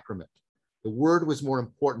above sacrament. The word was more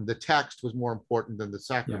important. The text was more important than the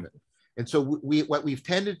sacrament. Yeah. And so what we've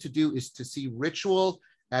tended to do is to see ritual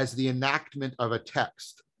as the enactment of a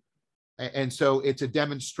text. And so it's a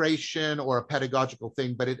demonstration or a pedagogical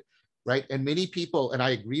thing, but right? And many people, and I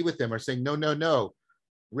agree with them, are saying, no, no, no.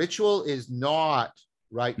 Ritual is not,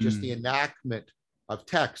 right, just the enactment of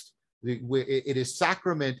text. It is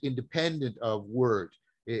sacrament independent of word.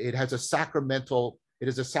 It has a sacramental, it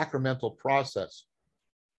is a sacramental process.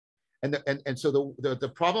 And so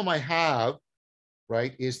the problem I have,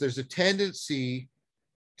 right, is there's a tendency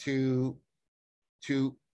to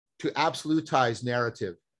absolutize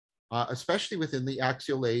narrative, especially within the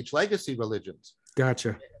axial age legacy religions.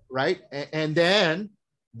 Gotcha. Right. And then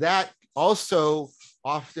that also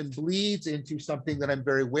often bleeds into something that I'm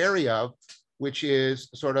very wary of, which is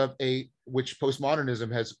sort of which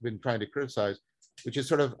postmodernism has been trying to criticize, which is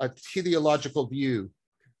sort of a teleological view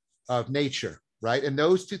of nature. Right. And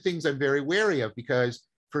those two things I'm very wary of, because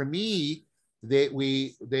for me,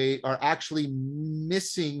 they are actually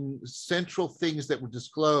missing central things that were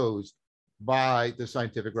disclosed by the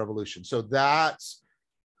scientific revolution. So that's,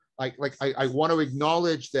 I want to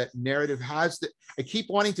acknowledge that narrative has I keep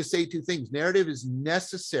wanting to say two things. Narrative is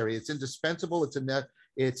necessary. It's indispensable.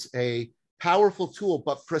 It's a powerful tool,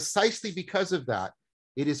 but precisely because of that,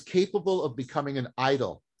 it is capable of becoming an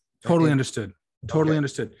idol. Totally understood. Totally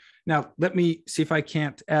understood. Now, let me see if I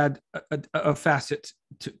can't add a facet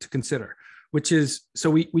to consider, which is,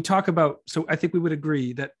 so we talk about, so I think we would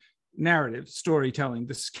agree that narrative, storytelling,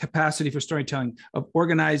 this capacity for storytelling, of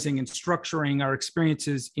organizing and structuring our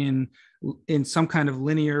experiences in some kind of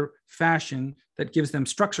linear fashion that gives them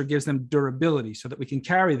structure, gives them durability, so that we can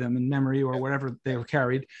carry them in memory or wherever they were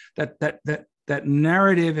carried. That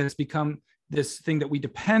narrative has become this thing that we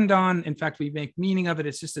depend on. In fact, we make meaning of it.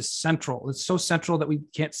 It's just essential. It's so central that we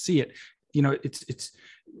can't see it. You know, it's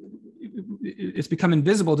become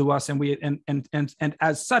invisible to us, and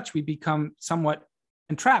as such, we become somewhat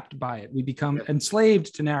entrapped by it. We become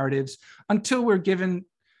enslaved to narratives until we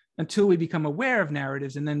become aware of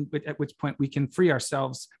narratives, and then at which point we can free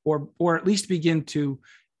ourselves, or at least begin to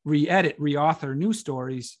reauthor new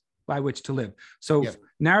stories by which to live. So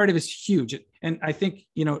narrative is huge, and I think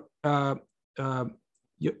Yuval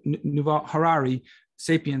Harari,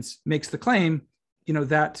 *Sapiens*, makes the claim,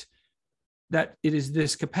 that it is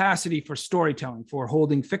this capacity for storytelling, for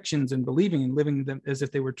holding fictions and believing and living them as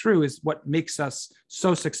if they were true, is what makes us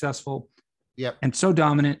so successful and so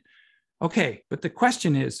dominant. Okay, but the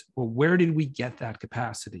question is, well, where did we get that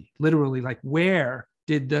capacity? Literally, like, where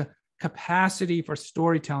did the capacity for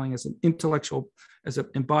storytelling as an intellectual, as an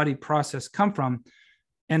embodied process come from?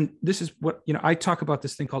 And this is what, I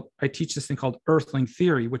teach this thing called Earthling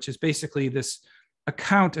theory, which is basically this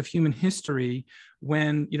account of human history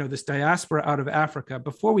when, this diaspora out of Africa,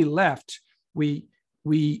 before we left, when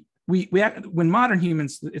modern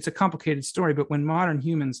humans, it's a complicated story, but when modern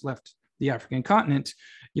humans left the African continent,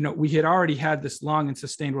 we had already had this long and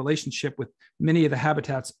sustained relationship with many of the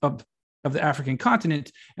habitats of the African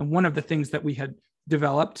continent. And one of the things that we had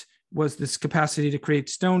developed was this capacity to create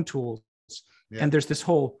stone tools. Yeah. And there's this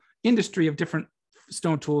whole industry of different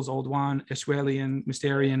stone tools, Old One, Eschwelian,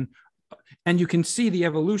 Mysterian, and you can see the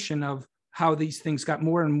evolution of how these things got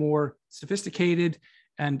more and more sophisticated.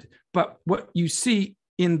 But what you see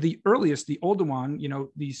in the earliest, the older one,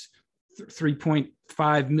 these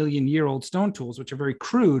 3.5 million year old stone tools, which are very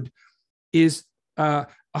crude, is a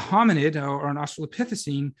hominid or an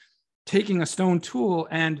Australopithecine taking a stone tool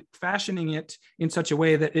and fashioning it in such a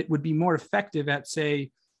way that it would be more effective at,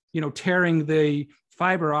 say, tearing the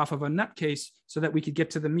fiber off of a nut case so that we could get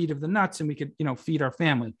to the meat of the nuts and we could, feed our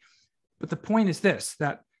family. But the point is this,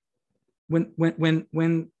 that when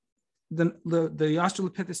the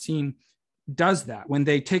Australopithecine does that, when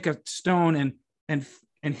they take a stone and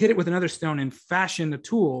hit it with another stone and fashion a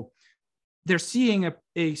tool, they're seeing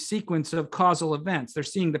a sequence of causal events. They're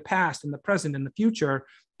seeing the past and the present and the future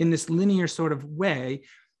in this linear sort of way.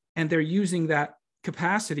 And they're using that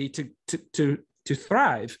capacity to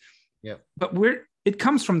thrive. Yeah. But it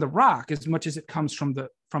comes from the rock as much as it comes from the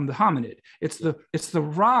hominid. It's the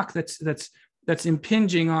rock that's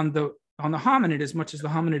impinging on the hominid as much as the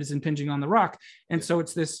hominid is impinging on the rock. And so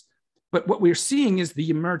it's this. But what we're seeing is the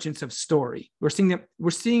emergence of story. We're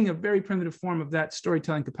seeing a very primitive form of that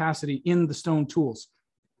storytelling capacity in the stone tools.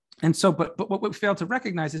 And so, but what we fail to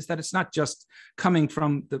recognize is that it's not just coming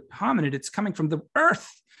from the hominid, it's coming from the earth.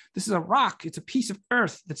 This is a rock, it's a piece of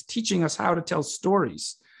earth that's teaching us how to tell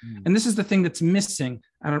stories. And this is the thing that's missing.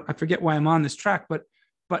 I forget why I'm on this track, but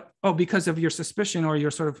because of your suspicion or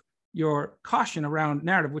your caution around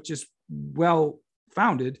narrative, which is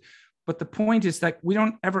well-founded. But the point is that we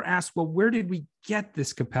don't ever ask, well, where did we get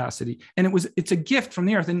this capacity? And it's a gift from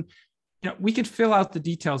the earth. And we could fill out the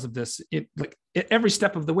details of this. At every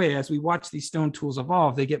step of the way, as we watch these stone tools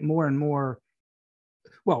evolve, they get more and more.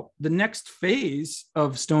 Well, the next phase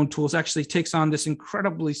of stone tools actually takes on this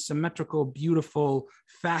incredibly symmetrical, beautiful,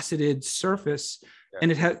 faceted surface. Yeah.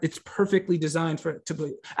 And it's perfectly designed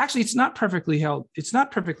actually, it's not perfectly held. It's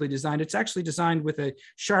not perfectly designed. It's actually designed with a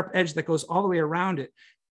sharp edge that goes all the way around it.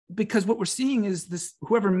 Because what we're seeing is this,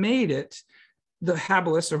 whoever made it, the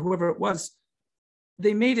habilis or whoever it was,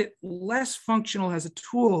 they made it less functional as a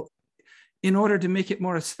tool in order to make it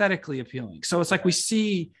more aesthetically appealing. So it's like we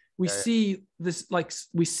see this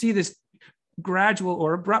gradual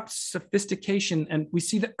or abrupt sophistication, and we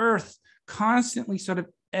see the earth constantly sort of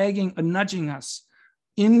nudging us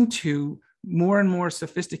into more and more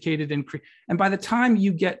sophisticated and by the time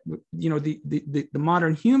you get the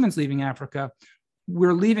modern humans leaving Africa,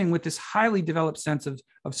 we're leaving with this highly developed sense of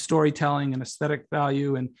storytelling and aesthetic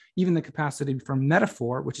value, and even the capacity for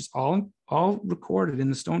metaphor, which is all recorded in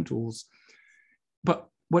the stone tools. But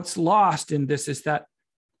what's lost in this is that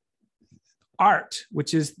art,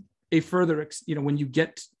 which is a further, when you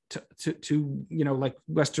get to like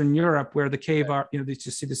Western Europe, where the cave art, they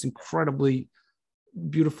just see this incredibly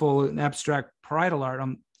beautiful and abstract parietal art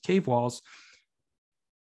on cave walls.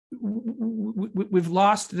 We've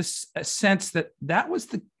lost this sense that was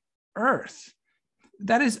the earth.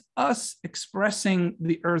 That is us expressing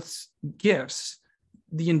the earth's gifts,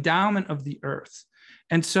 the endowment of the earth.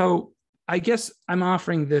 And so I guess I'm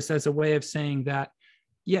offering this as a way of saying that,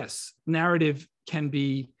 yes, narrative can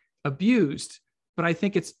be abused, but I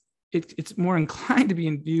think it's more inclined to be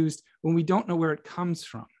abused when we don't know where it comes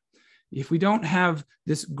from. If we don't have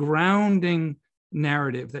this grounding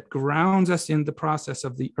narrative that grounds us in the process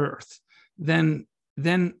of the earth, then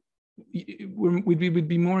we'd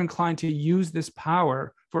be more inclined to use this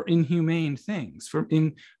power for inhumane things,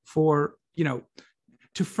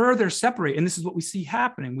 to further separate. And this is what we see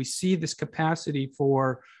happening. We see this capacity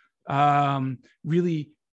for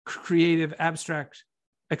really creative, abstract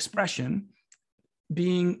expression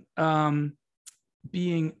being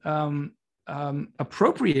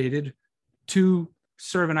appropriated to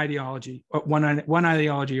serve an ideology, one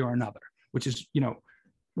ideology or another, which is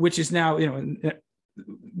now, and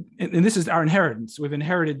this is our inheritance. We've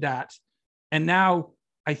inherited that. And now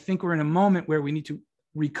I think we're in a moment where we need to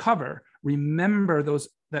remember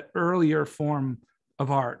that earlier form of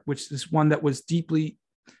art, which is one that was deeply,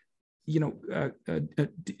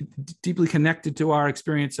 deeply connected to our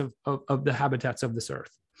experience of the habitats of this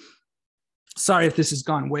earth. Sorry if this has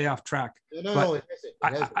gone way off track. No, it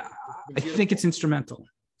hasn't. I think it's instrumental.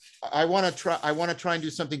 I want to try and do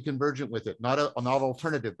something convergent with it, not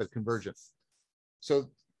alternative, but convergent. So,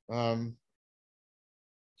 one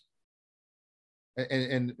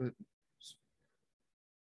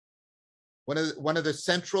of the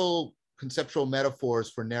central conceptual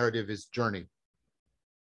metaphors for narrative is journey.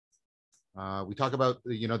 We talk about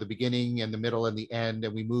the beginning and the middle and the end,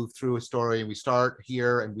 and we move through a story, and we start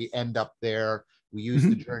here and we end up there. We use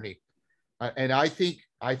the journey, and I think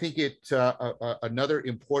it's another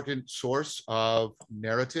important source of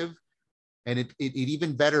narrative, and it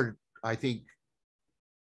even better, I think,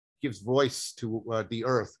 gives voice to the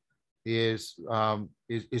earth is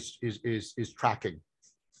tracking.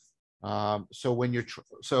 So when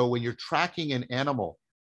you're tracking an animal,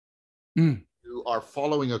 you are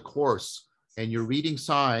following a course and you're reading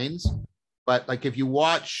signs. But like if you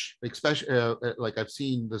watch, especially like I've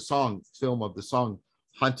seen the film of the song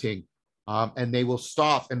hunting, and they will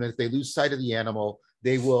stop, and if they lose sight of the animal,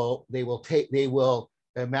 they will become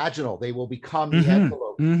the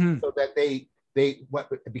antelope, so that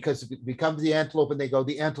because it becomes the antelope, and they go,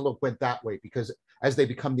 the antelope went that way, because as they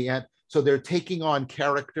become so they're taking on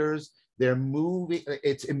characters, they're moving.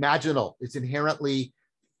 It's imaginal, it's inherently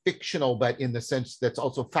fictional, but in the sense that's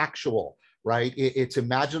also factual, right? It's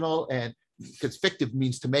imaginal, and because fictive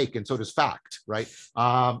means to make, and so does fact, right?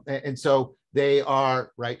 And so They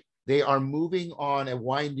are right. They are moving on a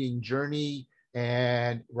winding journey,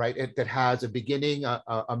 and that has a beginning,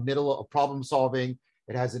 a middle, a problem solving.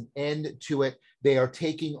 It has an end to it. They are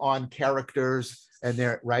taking on characters, and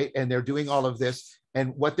they're doing all of this.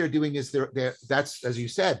 And what they're doing is that's, as you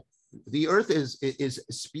said, the earth is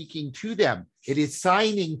speaking to them. It is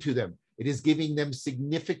signing to them. It is giving them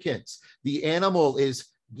significance. The animal is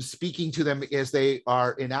speaking to them as they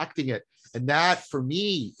are enacting it. And that, for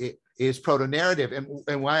me, is proto-narrative.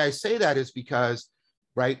 And why I say that is because,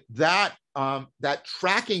 that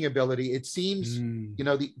tracking ability, it seems,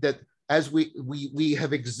 that as we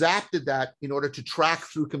have exacted that in order to track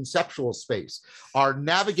through conceptual space.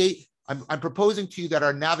 I'm proposing to you that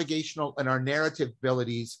our navigational and our narrative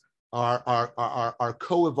abilities are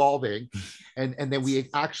co-evolving, and then we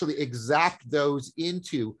actually exact those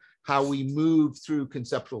into how we move through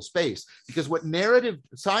conceptual space. Because what narrative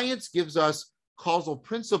science gives us causal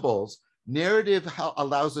principles, narrative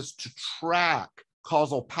allows us to track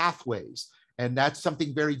causal pathways. And that's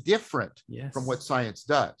something very different from what science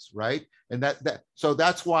does, right? And so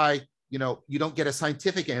that's why, you don't get a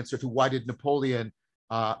scientific answer to why did Napoleon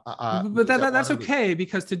but that's okay,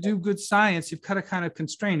 because to do good science, you've got to kind of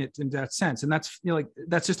constrain it in that sense. And that's,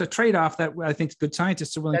 that's just a trade-off that I think good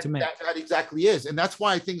scientists are willing to make. That exactly is. And that's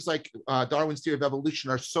why things like Darwin's theory of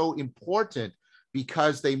evolution are so important,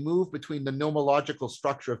 because they move between the nomological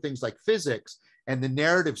structure of things like physics and the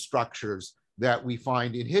narrative structures that we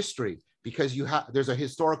find in history, because there's a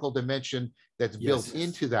historical dimension that's built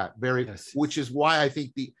into that which is why I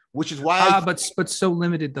think but so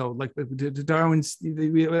limited though, like the Darwin's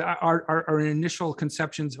our initial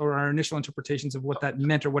conceptions or our initial interpretations of what that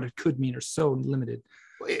meant or what it could mean are so limited.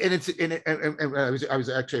 And I was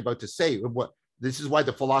actually about to say this is why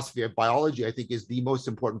the philosophy of biology, I think, is the most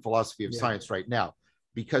important philosophy of science right now,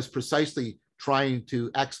 because precisely trying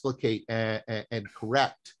to explicate and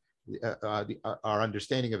correct our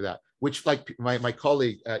understanding of that, which, like my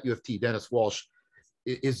colleague at U of T, Dennis Walsh,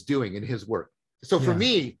 is doing in his work. So for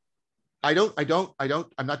me, I'm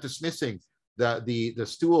not dismissing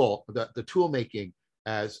the tool making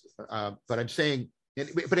as, but I'm saying,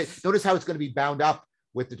 notice how it's going to be bound up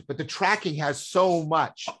with it. But the tracking has so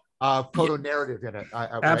much proto-narrative in it.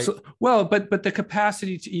 Absolutely. Right? Well, but the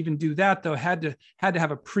capacity to even do that though had to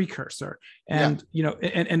have a precursor, and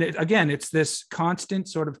again, it's this constant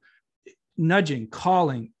sort of nudging,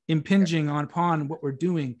 calling, impinging upon what we're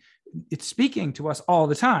doing. It's speaking to us all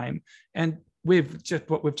the time, and we've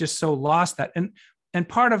just so lost that. And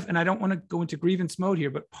part of, and I don't want to go into grievance mode here,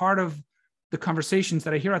 but part of the conversations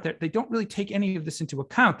that I hear out there, they don't really take any of this into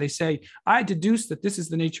account. They say, I deduce that this is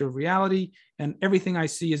the nature of reality, and everything I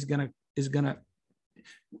see is gonna.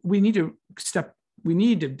 We need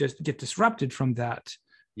to just get disrupted from that.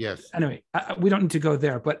 Yes. Anyway, we don't need to go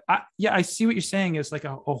there, but I see what you're saying is like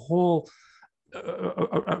a whole,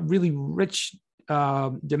 a really rich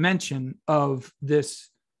dimension of this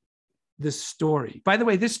story. By the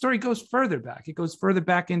way, this story goes further back. It goes further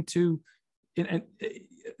back into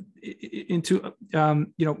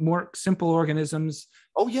more simple organisms.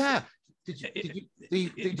 Oh yeah. Did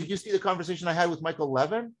you see the conversation I had with Michael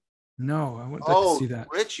Levin? No, I would like to see that.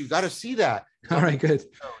 Rich, you got to see that. All right, good.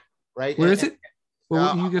 Right. Where is it?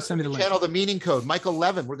 Well, you just send me the link. Channel The Meaning Code. Michael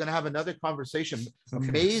Levin. We're going to have another conversation. Okay.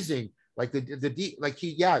 Amazing. Like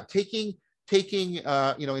taking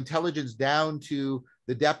intelligence down to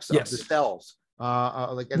the depths of the cells.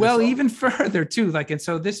 Even further too. And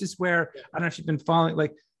so this is where I don't know if you've been following.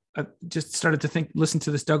 I just started to listen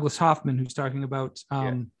to this Douglas Hoffman, who's talking about.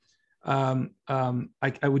 I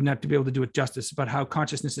would not be able to do it justice, about how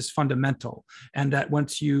consciousness is fundamental, and that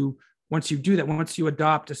once you do that, once you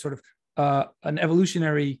adopt a sort of an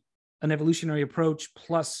evolutionary approach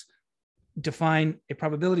plus define a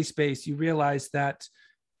probability space, you realize that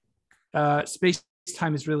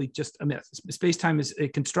space-time is really just a myth. Space-time is a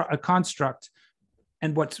construct,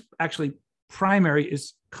 and what's actually primary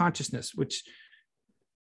is consciousness. Which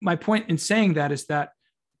my point in saying that is that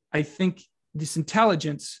I think this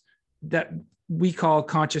intelligence that we call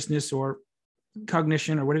consciousness or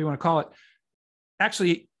cognition or whatever you want to call it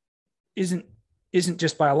actually isn't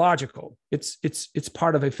just biological. It's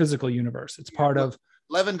part of a physical universe. It's part of.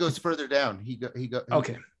 Levin goes further down. He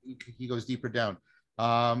goes deeper down.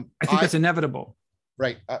 I think that's inevitable.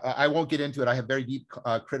 Right. I won't get into it. I have very deep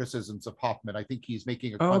criticisms of Hoffman. I think he's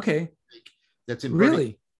making a mistake that's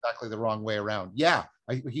really exactly the wrong way around. Yeah,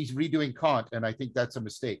 he's redoing Kant, and I think that's a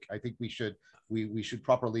mistake. I think we should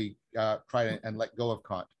properly try and let go of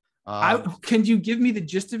Kant. Can you give me the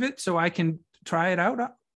gist of it so I can try it out?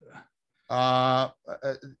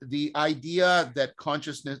 The idea that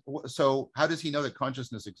consciousness. So how does he know that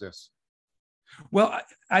consciousness exists? Well,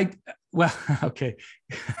 well, okay.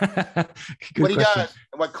 Good What he question. does,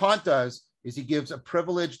 and what Kant does, is he gives a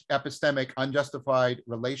privileged epistemic unjustified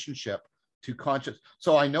relationship to conscious.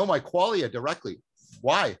 So I know my qualia directly.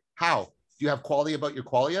 Why? How? Do you have qualia about your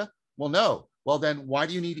qualia? Well, no. Well, then why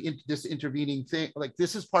do you need this intervening thing? Like,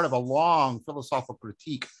 this is part of a long philosophical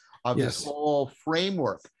critique of Yes. this whole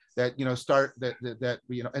framework that,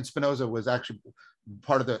 and Spinoza was actually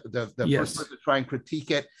part of the Yes. first person to try and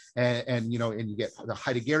critique it, and you get the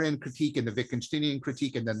Heideggerian critique and the Wittgensteinian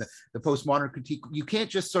critique, and then the postmodern critique. You can't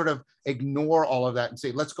just sort of ignore all of that and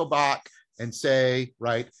say, let's go back and say,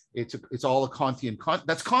 right, it's all a Kantian.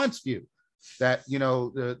 That's Kant's view, that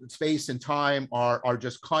the space and time are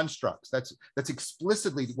just constructs. That's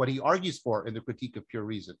explicitly what he argues for in the Critique of Pure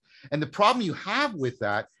Reason. And the problem you have with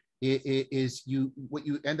that is what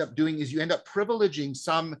you end up doing is you end up privileging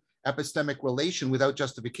some epistemic relation without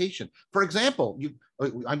justification. For example,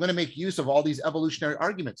 I'm going to make use of all these evolutionary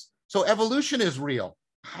arguments. So evolution is real.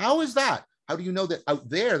 How is that? How do you know that out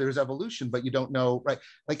there's evolution, but you don't know, right?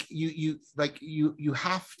 Like you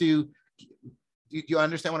have to. Do you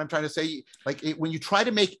understand what I'm trying to say? Like when you try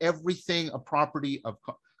to make everything a property of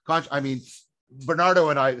conscious, I mean, Bernardo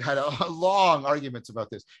and I had a long arguments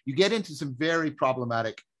about this. You get into some very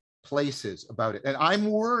problematic places about it. And I'm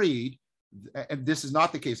worried, and this is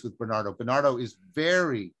not the case with Bernardo. Bernardo is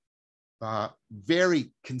very,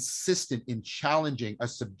 very consistent in challenging a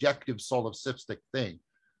subjective solipsistic thing.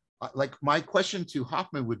 Like my question to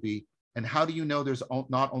Hoffman would be, and how do you know there's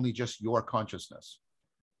not only just your consciousness?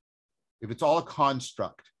 If it's all a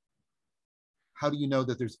construct, how do you know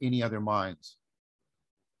that there's any other minds?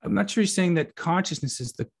 I'm not sure he's saying that consciousness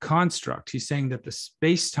is the construct. He's saying that the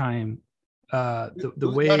space-time, the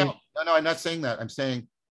way. No, I'm not saying that. I'm saying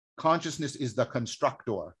consciousness is the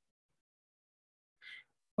constructor.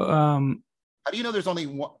 How do you know there's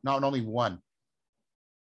not only one?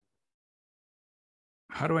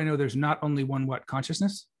 How do I know there's not only one what?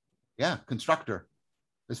 Consciousness? Yeah, constructor.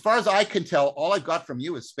 As far as I can tell, all I've got from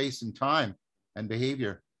you is space and time and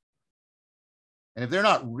behavior. And if they're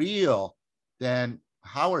not real, then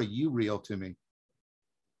how are you real to me?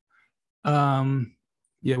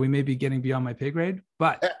 Yeah, we may be getting beyond my pay grade,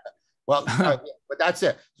 but well, but that's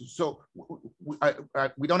it. So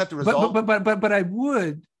we don't have to resolve. But I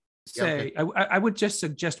would say, yeah, okay. I would just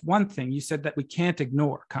suggest one thing. You said that we can't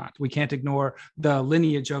ignore Kant. We can't ignore the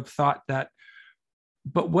lineage of thought that.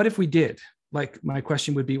 But what if we did? Like my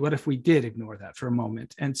question would be, what if we did ignore that for a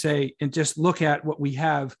moment and say, and just look at what we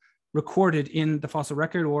have recorded in the fossil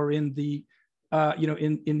record or in the,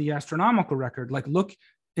 in the astronomical record? Like look,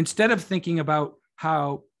 instead of thinking about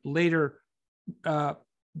how later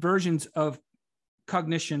versions of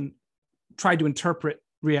cognition tried to interpret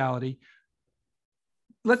reality,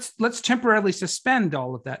 let's temporarily suspend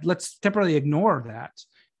all of that. Let's temporarily ignore that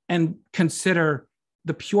and consider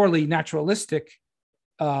the purely naturalistic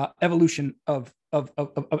evolution of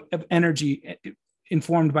energy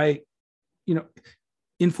informed by,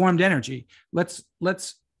 informed energy. Let's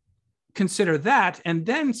consider that and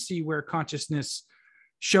then see where consciousness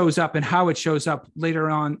shows up and how it shows up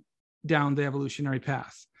later on down the evolutionary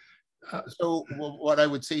path. So what I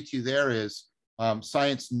would say to you there is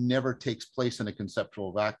science never takes place in a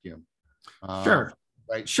conceptual vacuum. Sure.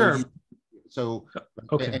 Right. Sure. So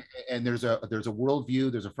okay. And there's a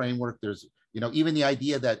worldview, there's a framework, there's even the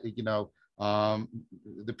idea that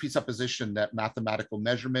the presupposition that mathematical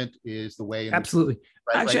measurement is the way. Absolutely.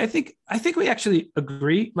 Right? Actually, I think we actually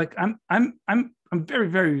agree. Like I'm very,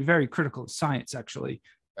 very, very critical of science actually,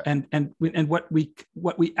 and what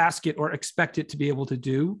we ask it or expect it to be able to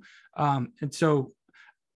do. And so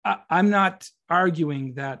I'm not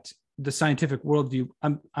arguing that the scientific worldview.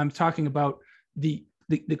 I'm talking about the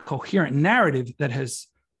coherent narrative that has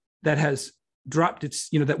dropped its,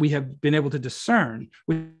 that we have been able to discern,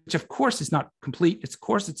 which of course is not complete. Of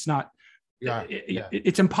course it's not. Yeah,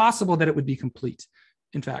 it's impossible that it would be complete.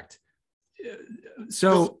 In fact,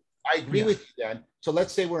 so I agree with you, Dan. So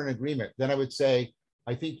let's say we're in agreement. Then I would say,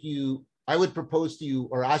 I would propose to you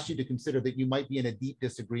or ask you to consider that you might be in a deep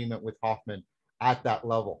disagreement with Hoffman at that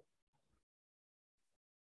level.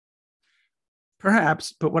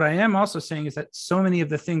 Perhaps, but what I am also saying is that so many of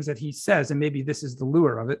the things that he says, and maybe this is the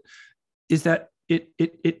lure of it, is that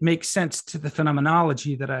it makes sense to the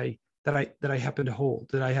phenomenology that I happen to hold,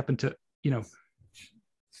 that I happen to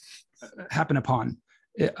happen upon.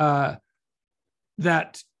 But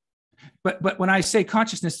when I say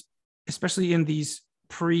consciousness, especially in these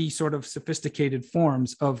sort of sophisticated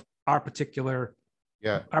forms of our particular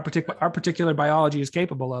biology is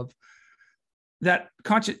capable of, that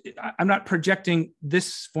I'm not projecting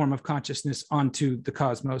this form of consciousness onto the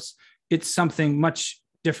cosmos. it's something much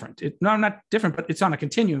different. Not different, but it's on a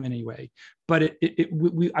continuum anyway. But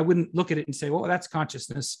I wouldn't look at it and say, well, that's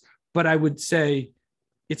consciousness, but I would say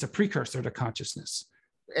it's a precursor to consciousness.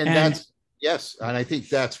 And that's, yes, and I think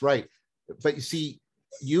that's right. But you see,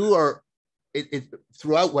 you are,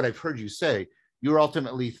 throughout what I've heard you say, you're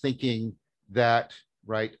ultimately thinking that,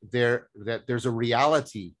 right, that there's a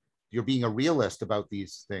reality. You're being a realist about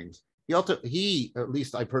these things. He, at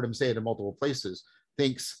least I've heard him say it in multiple places,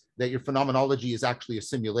 thinks that your phenomenology is actually a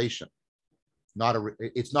simulation.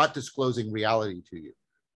 It's not disclosing reality to you.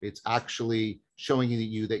 It's actually showing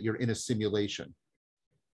you that you're in a simulation,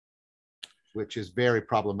 which is very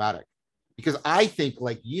problematic. Because I think,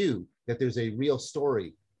 like you, that there's a real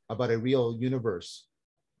story about a real universe.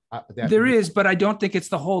 There is, but I don't think it's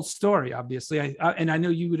the whole story, obviously. And I know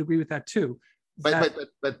you would agree with that too. But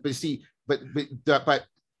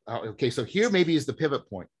okay, so here maybe is the pivot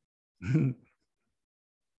point.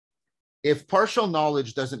 If partial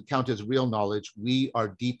knowledge doesn't count as real knowledge, we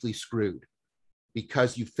are deeply screwed,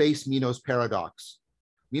 because you face Meno's paradox.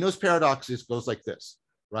 Meno's paradox goes like this,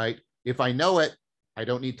 right? If I know it, I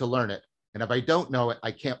don't need to learn it. And if I don't know it,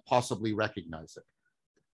 I can't possibly recognize it.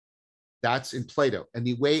 That's in Plato. And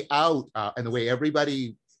the way out, and the way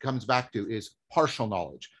everybody comes back to, is partial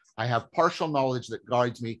knowledge. I have partial knowledge that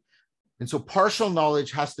guides me. And so partial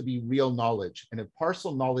knowledge has to be real knowledge. And if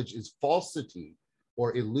partial knowledge is falsity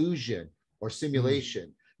or illusion or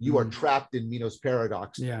simulation, you are trapped in Meno's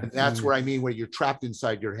paradox. Yeah. And that's where I mean, where you're trapped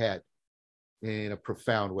inside your head in a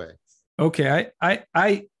profound way. Okay.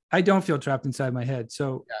 I don't feel trapped inside my head.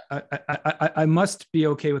 So yeah. I must be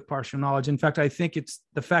okay with partial knowledge. In fact, I think it's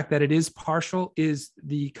the fact that it is partial is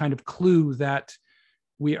the kind of clue that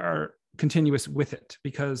we are continuous with it,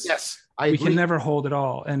 because yes, we can never hold it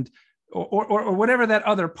all. And or whatever that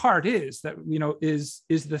other part is that, is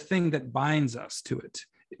the thing that binds us to it.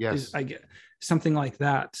 Yes, I get something like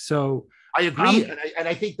that. So I agree, and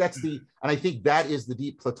I think that is the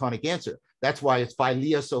deep Platonic answer. That's why it's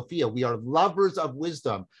Philia Sophia. We are lovers of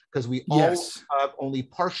wisdom because we all have only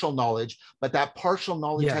partial knowledge, but that partial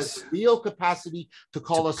knowledge has real capacity to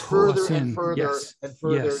call us further and further and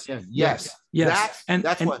further in. Yes.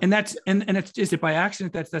 Is it by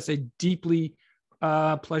accident? That's a deeply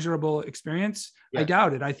pleasurable experience? I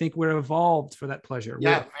doubt it. I think we're evolved for that pleasure.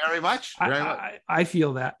 Yeah, very much. I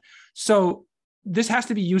feel that. So this has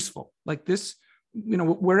to be useful. Like this,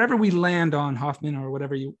 wherever we land on Hoffman or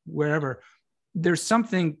wherever, there's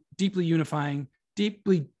something deeply unifying,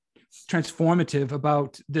 deeply transformative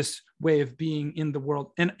about this way of being in the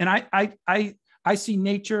world. And I see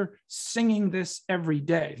nature singing this every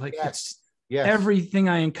day. Like everything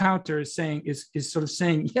I encounter is sort of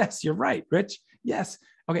saying, yes, you're right, Rich. Yes.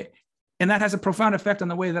 Okay. And that has a profound effect on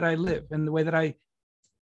the way that I live and the way that I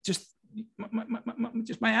just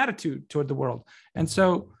my attitude toward the world. And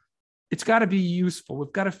so it's got to be useful.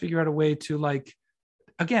 We've got to figure out a way to,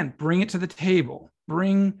 again, bring it to the table.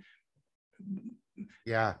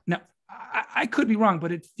 Now, I could be wrong,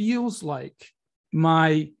 but it feels like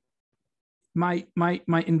my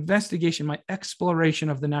investigation, my exploration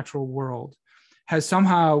of the natural world has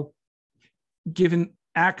somehow given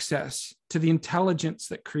access to the intelligence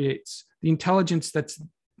that creates, the intelligence that's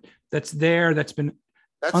there, that's been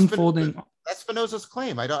unfolding. That's Spinoza's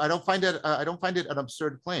claim. I don't find it an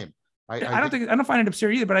absurd claim. I don't find it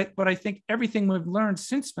absurd either. But I think everything we've learned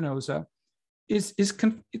since Spinoza is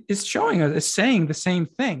showing us, is saying the same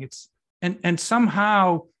thing. And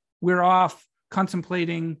somehow we're off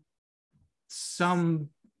contemplating some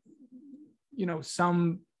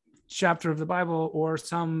chapter of the Bible or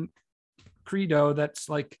some credo that's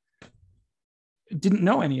didn't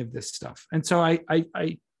know any of this stuff. And so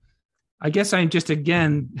I guess I'm just,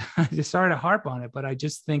 again, sorry to harp on it, but I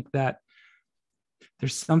just think that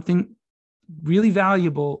there's something really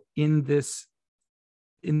valuable in this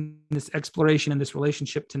exploration and this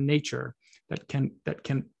relationship to nature that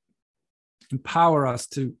can empower us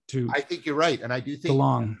to I think you're right. And I do think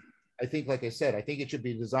belong. I think, like I said, I think it should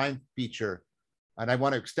be a design feature. And I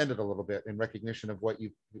want to extend it a little bit in recognition of what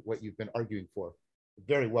you've been arguing for.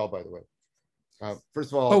 Very well, by the way.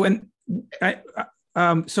 First of all.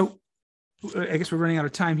 So I guess we're running out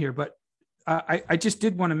of time here, but I just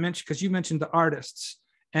did want to mention, because you mentioned the artists,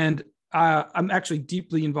 and I'm actually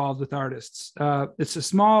deeply involved with artists. It's a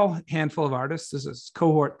small handful of artists. This is a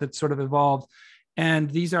cohort that's sort of evolved, and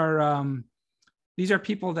these are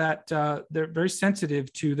people that they're very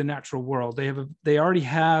sensitive to the natural world. They already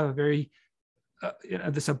have a very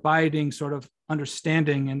this abiding sort of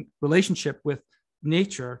understanding and relationship with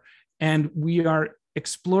nature, and we are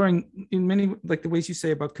exploring in many, like the ways you say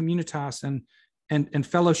about communitas and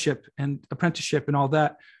fellowship and apprenticeship and all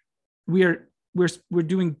that. we're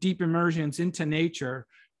doing deep immersions into nature,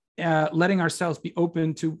 letting ourselves be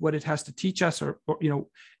open to what it has to teach us, or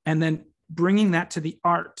and then bringing that to the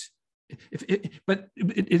art.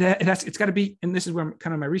 It's got to be, and this is where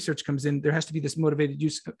kind of my research comes in. There has to be this motivated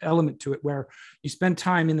use element to it, where you spend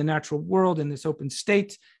time in the natural world in this open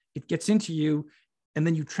state, it gets into you, and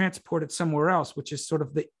then you transport it somewhere else, which is sort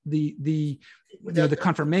of the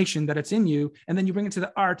confirmation that it's in you, and then you bring it to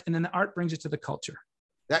the art, and then the art brings it to the culture.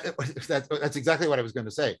 That's exactly what I was going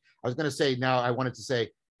to say. I was going to say now. I wanted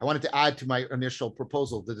to add to my initial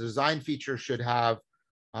proposal. The design feature should have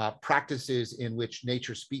practices in which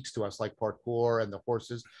nature speaks to us, like parkour and the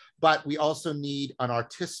horses, but we also need an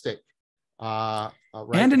artistic right?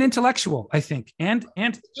 And an intellectual, I think, and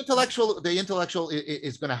the intellectual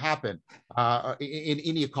is going to happen in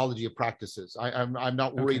any ecology of practices. I'm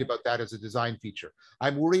not worried about that as a design feature.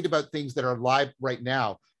 I'm worried about things that are live right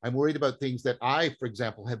now. I'm worried about things that I, for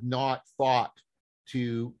example, have not thought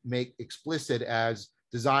to make explicit as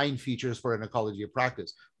design features for an ecology of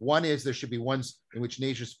practice. One is there should be ones in which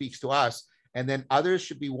nature speaks to us, and then others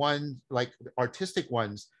should be ones like artistic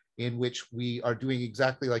ones in which we are doing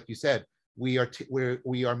exactly like you said. We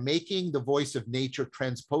are making the voice of nature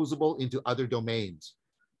transposable into other domains,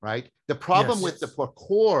 right? The problem with the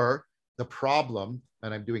parkour,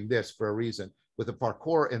 and I'm doing this for a reason, with the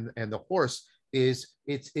parkour and the horse is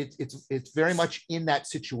it's very much in that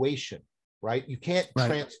situation, right? You can't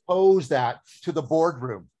transpose that to the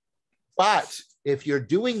boardroom. But if you're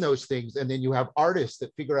doing those things and then you have artists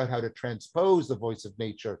that figure out how to transpose the voice of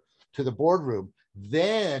nature to the boardroom,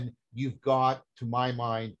 then you've got, to my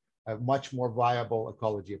mind, a much more viable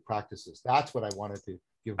ecology of practices. That's what I wanted to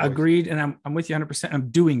give voice. Agreed, and I'm with you 100%. I'm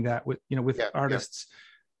doing that with artists.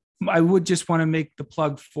 Yeah. I would just want to make the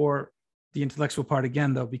plug for the intellectual part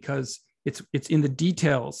again, though, because it's in the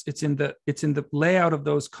details. It's in the layout of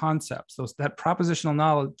those concepts. That propositional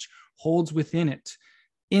knowledge holds within it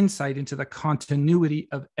insight into the continuity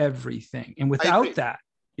of everything, and without that,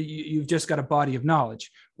 you've just got a body of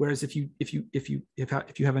knowledge. Whereas if you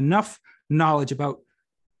have enough knowledge about,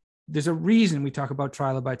 there's a reason we talk about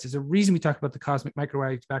trilobites. There's a reason we talk about the cosmic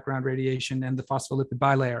microwave background radiation and the phospholipid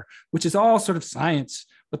bilayer, which is all sort of science.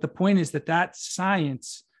 But the point is that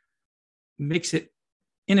science makes it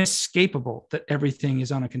inescapable that everything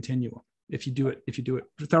is on a continuum if you do it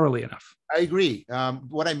thoroughly enough. I agree.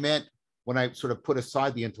 What I meant when I sort of put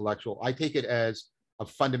aside the intellectual, I take it as a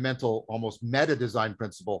fundamental, almost meta design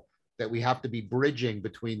principle that we have to be bridging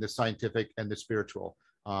between the scientific and the spiritual.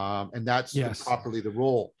 And that's properly the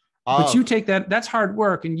role. But you take that's hard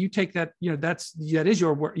work, and you take that, that is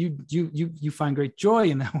your work. You find great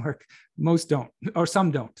joy in that work. Most don't, or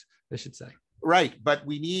some don't, I should say. Right, but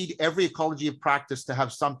we need every ecology of practice to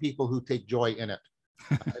have some people who take joy in it.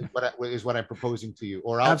 is what I'm proposing to you,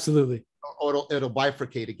 or else, absolutely, it'll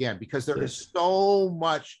bifurcate again, because there is so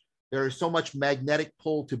much magnetic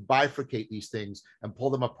pull to bifurcate these things and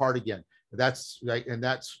pull them apart again. That's right, and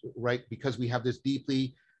that's right because we have this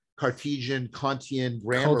deeply Cartesian, Kantian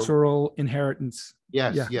grammar, cultural inheritance.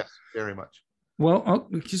 Yes, very much. Well, I'll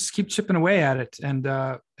just keep chipping away at it, and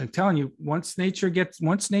I'm telling you, once nature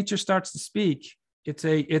starts to speak, it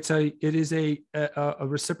is a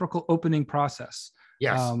reciprocal opening process.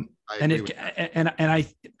 Yes, the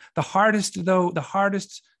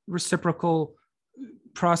hardest reciprocal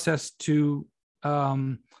process to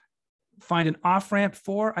find an off ramp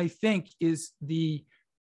for, I think, is the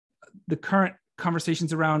current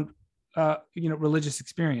conversations around religious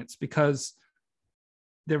experience, because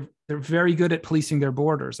they're very good at policing their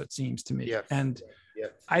borders, it seems to me. Yes. And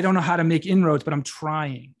I don't know how to make inroads, but I'm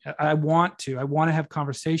trying. I want to have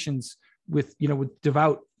conversations with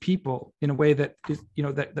devout people in a way that is,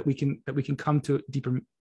 that we can come to a deeper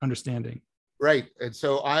understanding. Right. And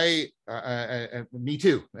so me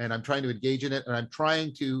too. And I'm trying to engage in it, and I'm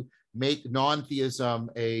trying to make non-theism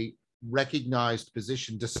a recognized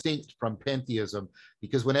position distinct from pantheism,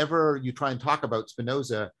 because whenever you try and talk about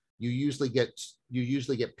Spinoza, you usually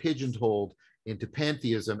get pigeonholed into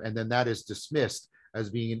pantheism, and then that is dismissed as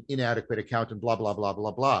being an inadequate account and blah, blah, blah,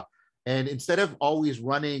 blah, blah. And instead of always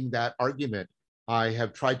running that argument, I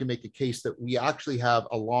have tried to make a case that we actually have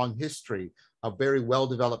a long history, a very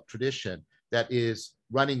well-developed tradition that is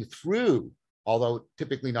running through, although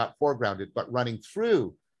typically not foregrounded, but running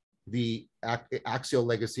through the axial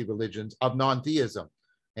legacy religions of non-theism.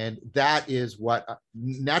 And that is what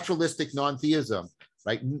naturalistic non-theism,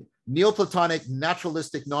 right? Neoplatonic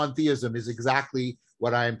naturalistic non-theism is exactly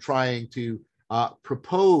what I am trying to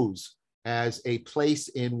propose as a place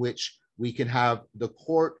in which we can have the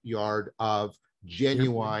courtyard of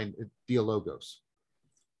genuine dialogos.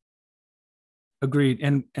 Agreed.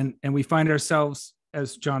 And we find ourselves,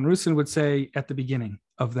 as John Russin would say, at the beginning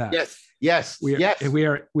of that. Yes. We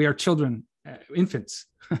are children, infants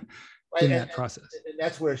Right. in that process. And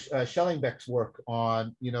that's where Schellingbeck's work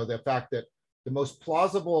on, the fact that the most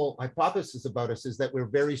plausible hypothesis about us is that we're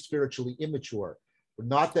very spiritually immature.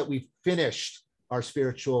 Not that we've finished our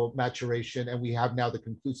spiritual maturation and we have now the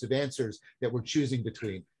conclusive answers that we're choosing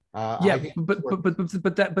between. But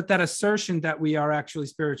that assertion that we are actually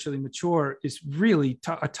spiritually mature is really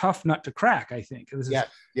a tough nut to crack. I think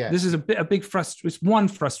this is a big frustration. It's one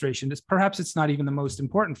frustration. Perhaps it's not even the most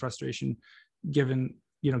important frustration, given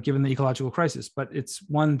the ecological crisis, but it's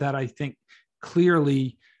one that I think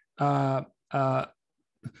clearly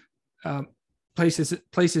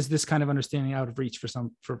places this kind of understanding out of reach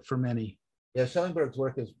for many. Yeah, Schellenberg's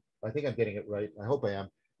work is, I think I'm getting it right, I hope I am,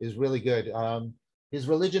 is really good. His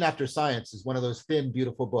Religion After Science is one of those thin,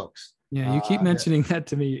 beautiful books. Yeah, you keep mentioning that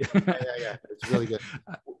to me. yeah, it's really good.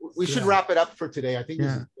 We should wrap it up for today. I think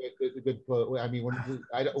this is a good I mean,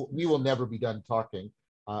 we will never be done talking.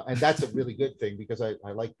 And that's a really good thing, because I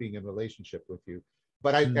like being in relationship with you.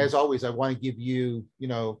 But as always, I want to give you,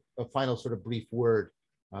 a final sort of brief word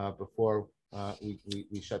before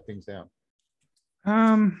we shut things down.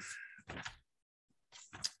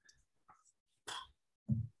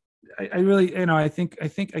 I really, I think I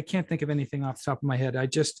can't think of anything off the top of my head. I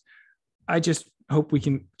just hope we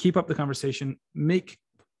can keep up the conversation.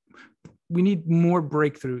 We need more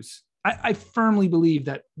breakthroughs. I firmly believe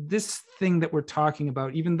that this thing that we're talking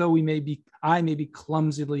about, even though I may be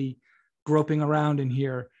clumsily groping around in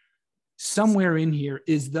here, somewhere in here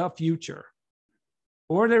is the future,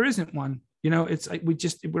 or there isn't one. It's like we've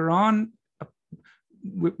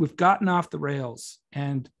gotten off the rails,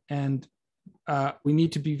 and we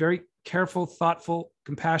need to be very careful, thoughtful,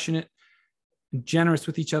 compassionate, and generous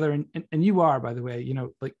with each other. And you are, by the way,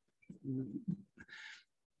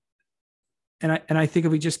 And I think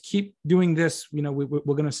if we just keep doing this, we're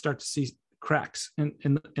going to start to see cracks,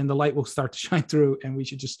 and the light will start to shine through, and we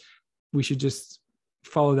should just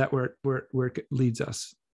follow that where it leads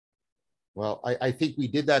us. Well, I think we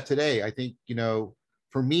did that today. I think,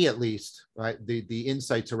 for me at least, right, the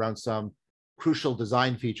insights around some crucial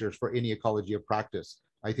design features for any ecology of practice,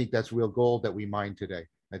 I think that's real gold that we mined today.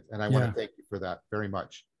 And I want to thank you for that very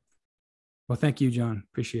much. Well, thank you, John.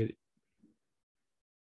 Appreciate it.